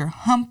through your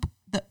hump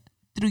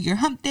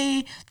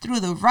day, through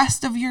the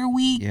rest of your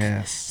week.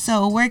 Yes.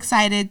 So we're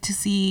excited to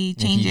see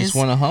changes. If you just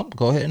want to hump,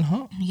 go ahead and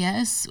hump.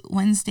 Yes.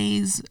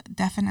 Wednesday's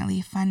definitely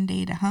a fun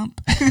day to hump.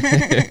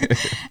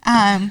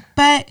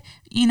 But,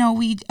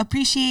 we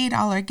appreciate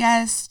all our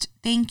guests.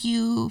 thank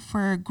you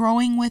for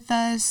growing with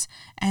us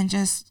and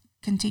just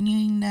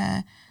continuing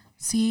to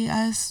see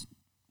us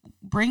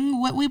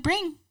bring what we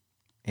bring.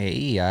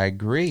 Hey, I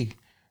agree.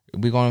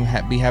 We're going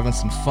to be having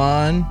some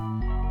fun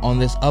on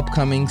this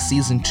upcoming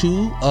season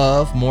 2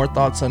 of More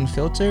Thoughts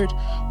Unfiltered.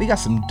 We got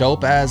some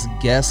dope ass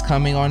guests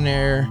coming on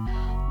there.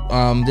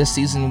 This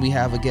season we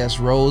have a guest,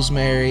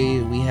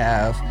 Rosemary. We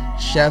have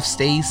Chef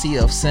Stacy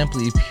of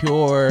Simply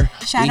Pure.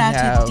 Shout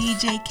out to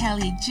DJ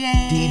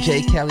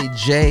Kelly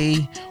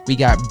J. We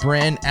got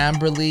Bryn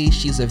Amberly.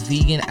 She's a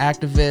vegan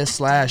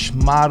activist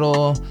 /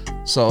 model.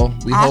 So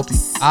we hope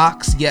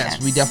Ox. Yes,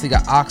 we definitely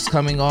got Ox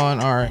coming on.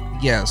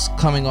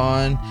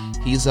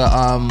 He's a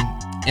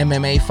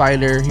MMA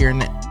fighter here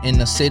in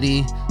the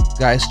city.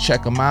 Guys,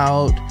 check him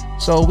out.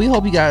 So we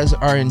hope you guys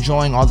are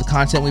enjoying all the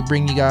content we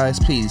bring you guys.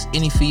 Please,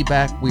 any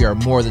feedback, we are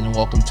more than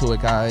welcome to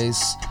it,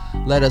 guys.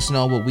 Let us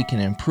know what we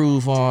can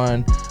improve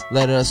on.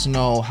 Let us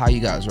know how you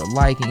guys are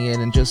liking it,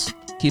 and just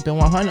keep it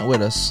 100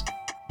 with us.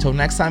 Till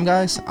next time,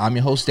 guys, I'm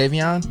your host,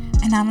 Dayveon.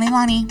 And I'm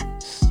Leilany.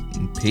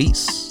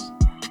 Peace.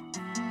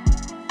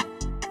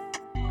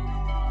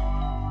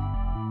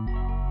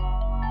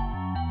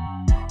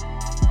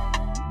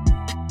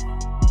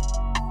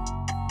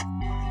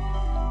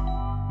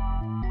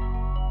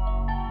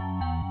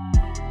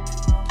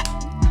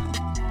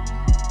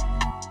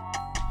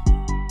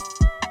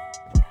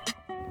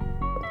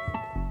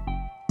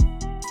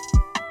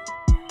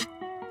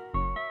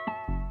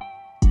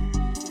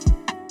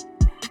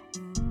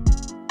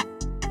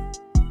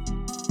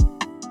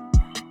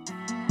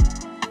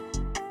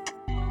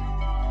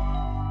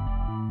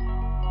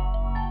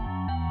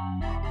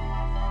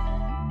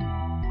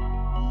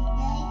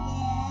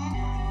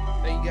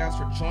 Thank you guys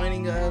for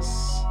joining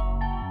us.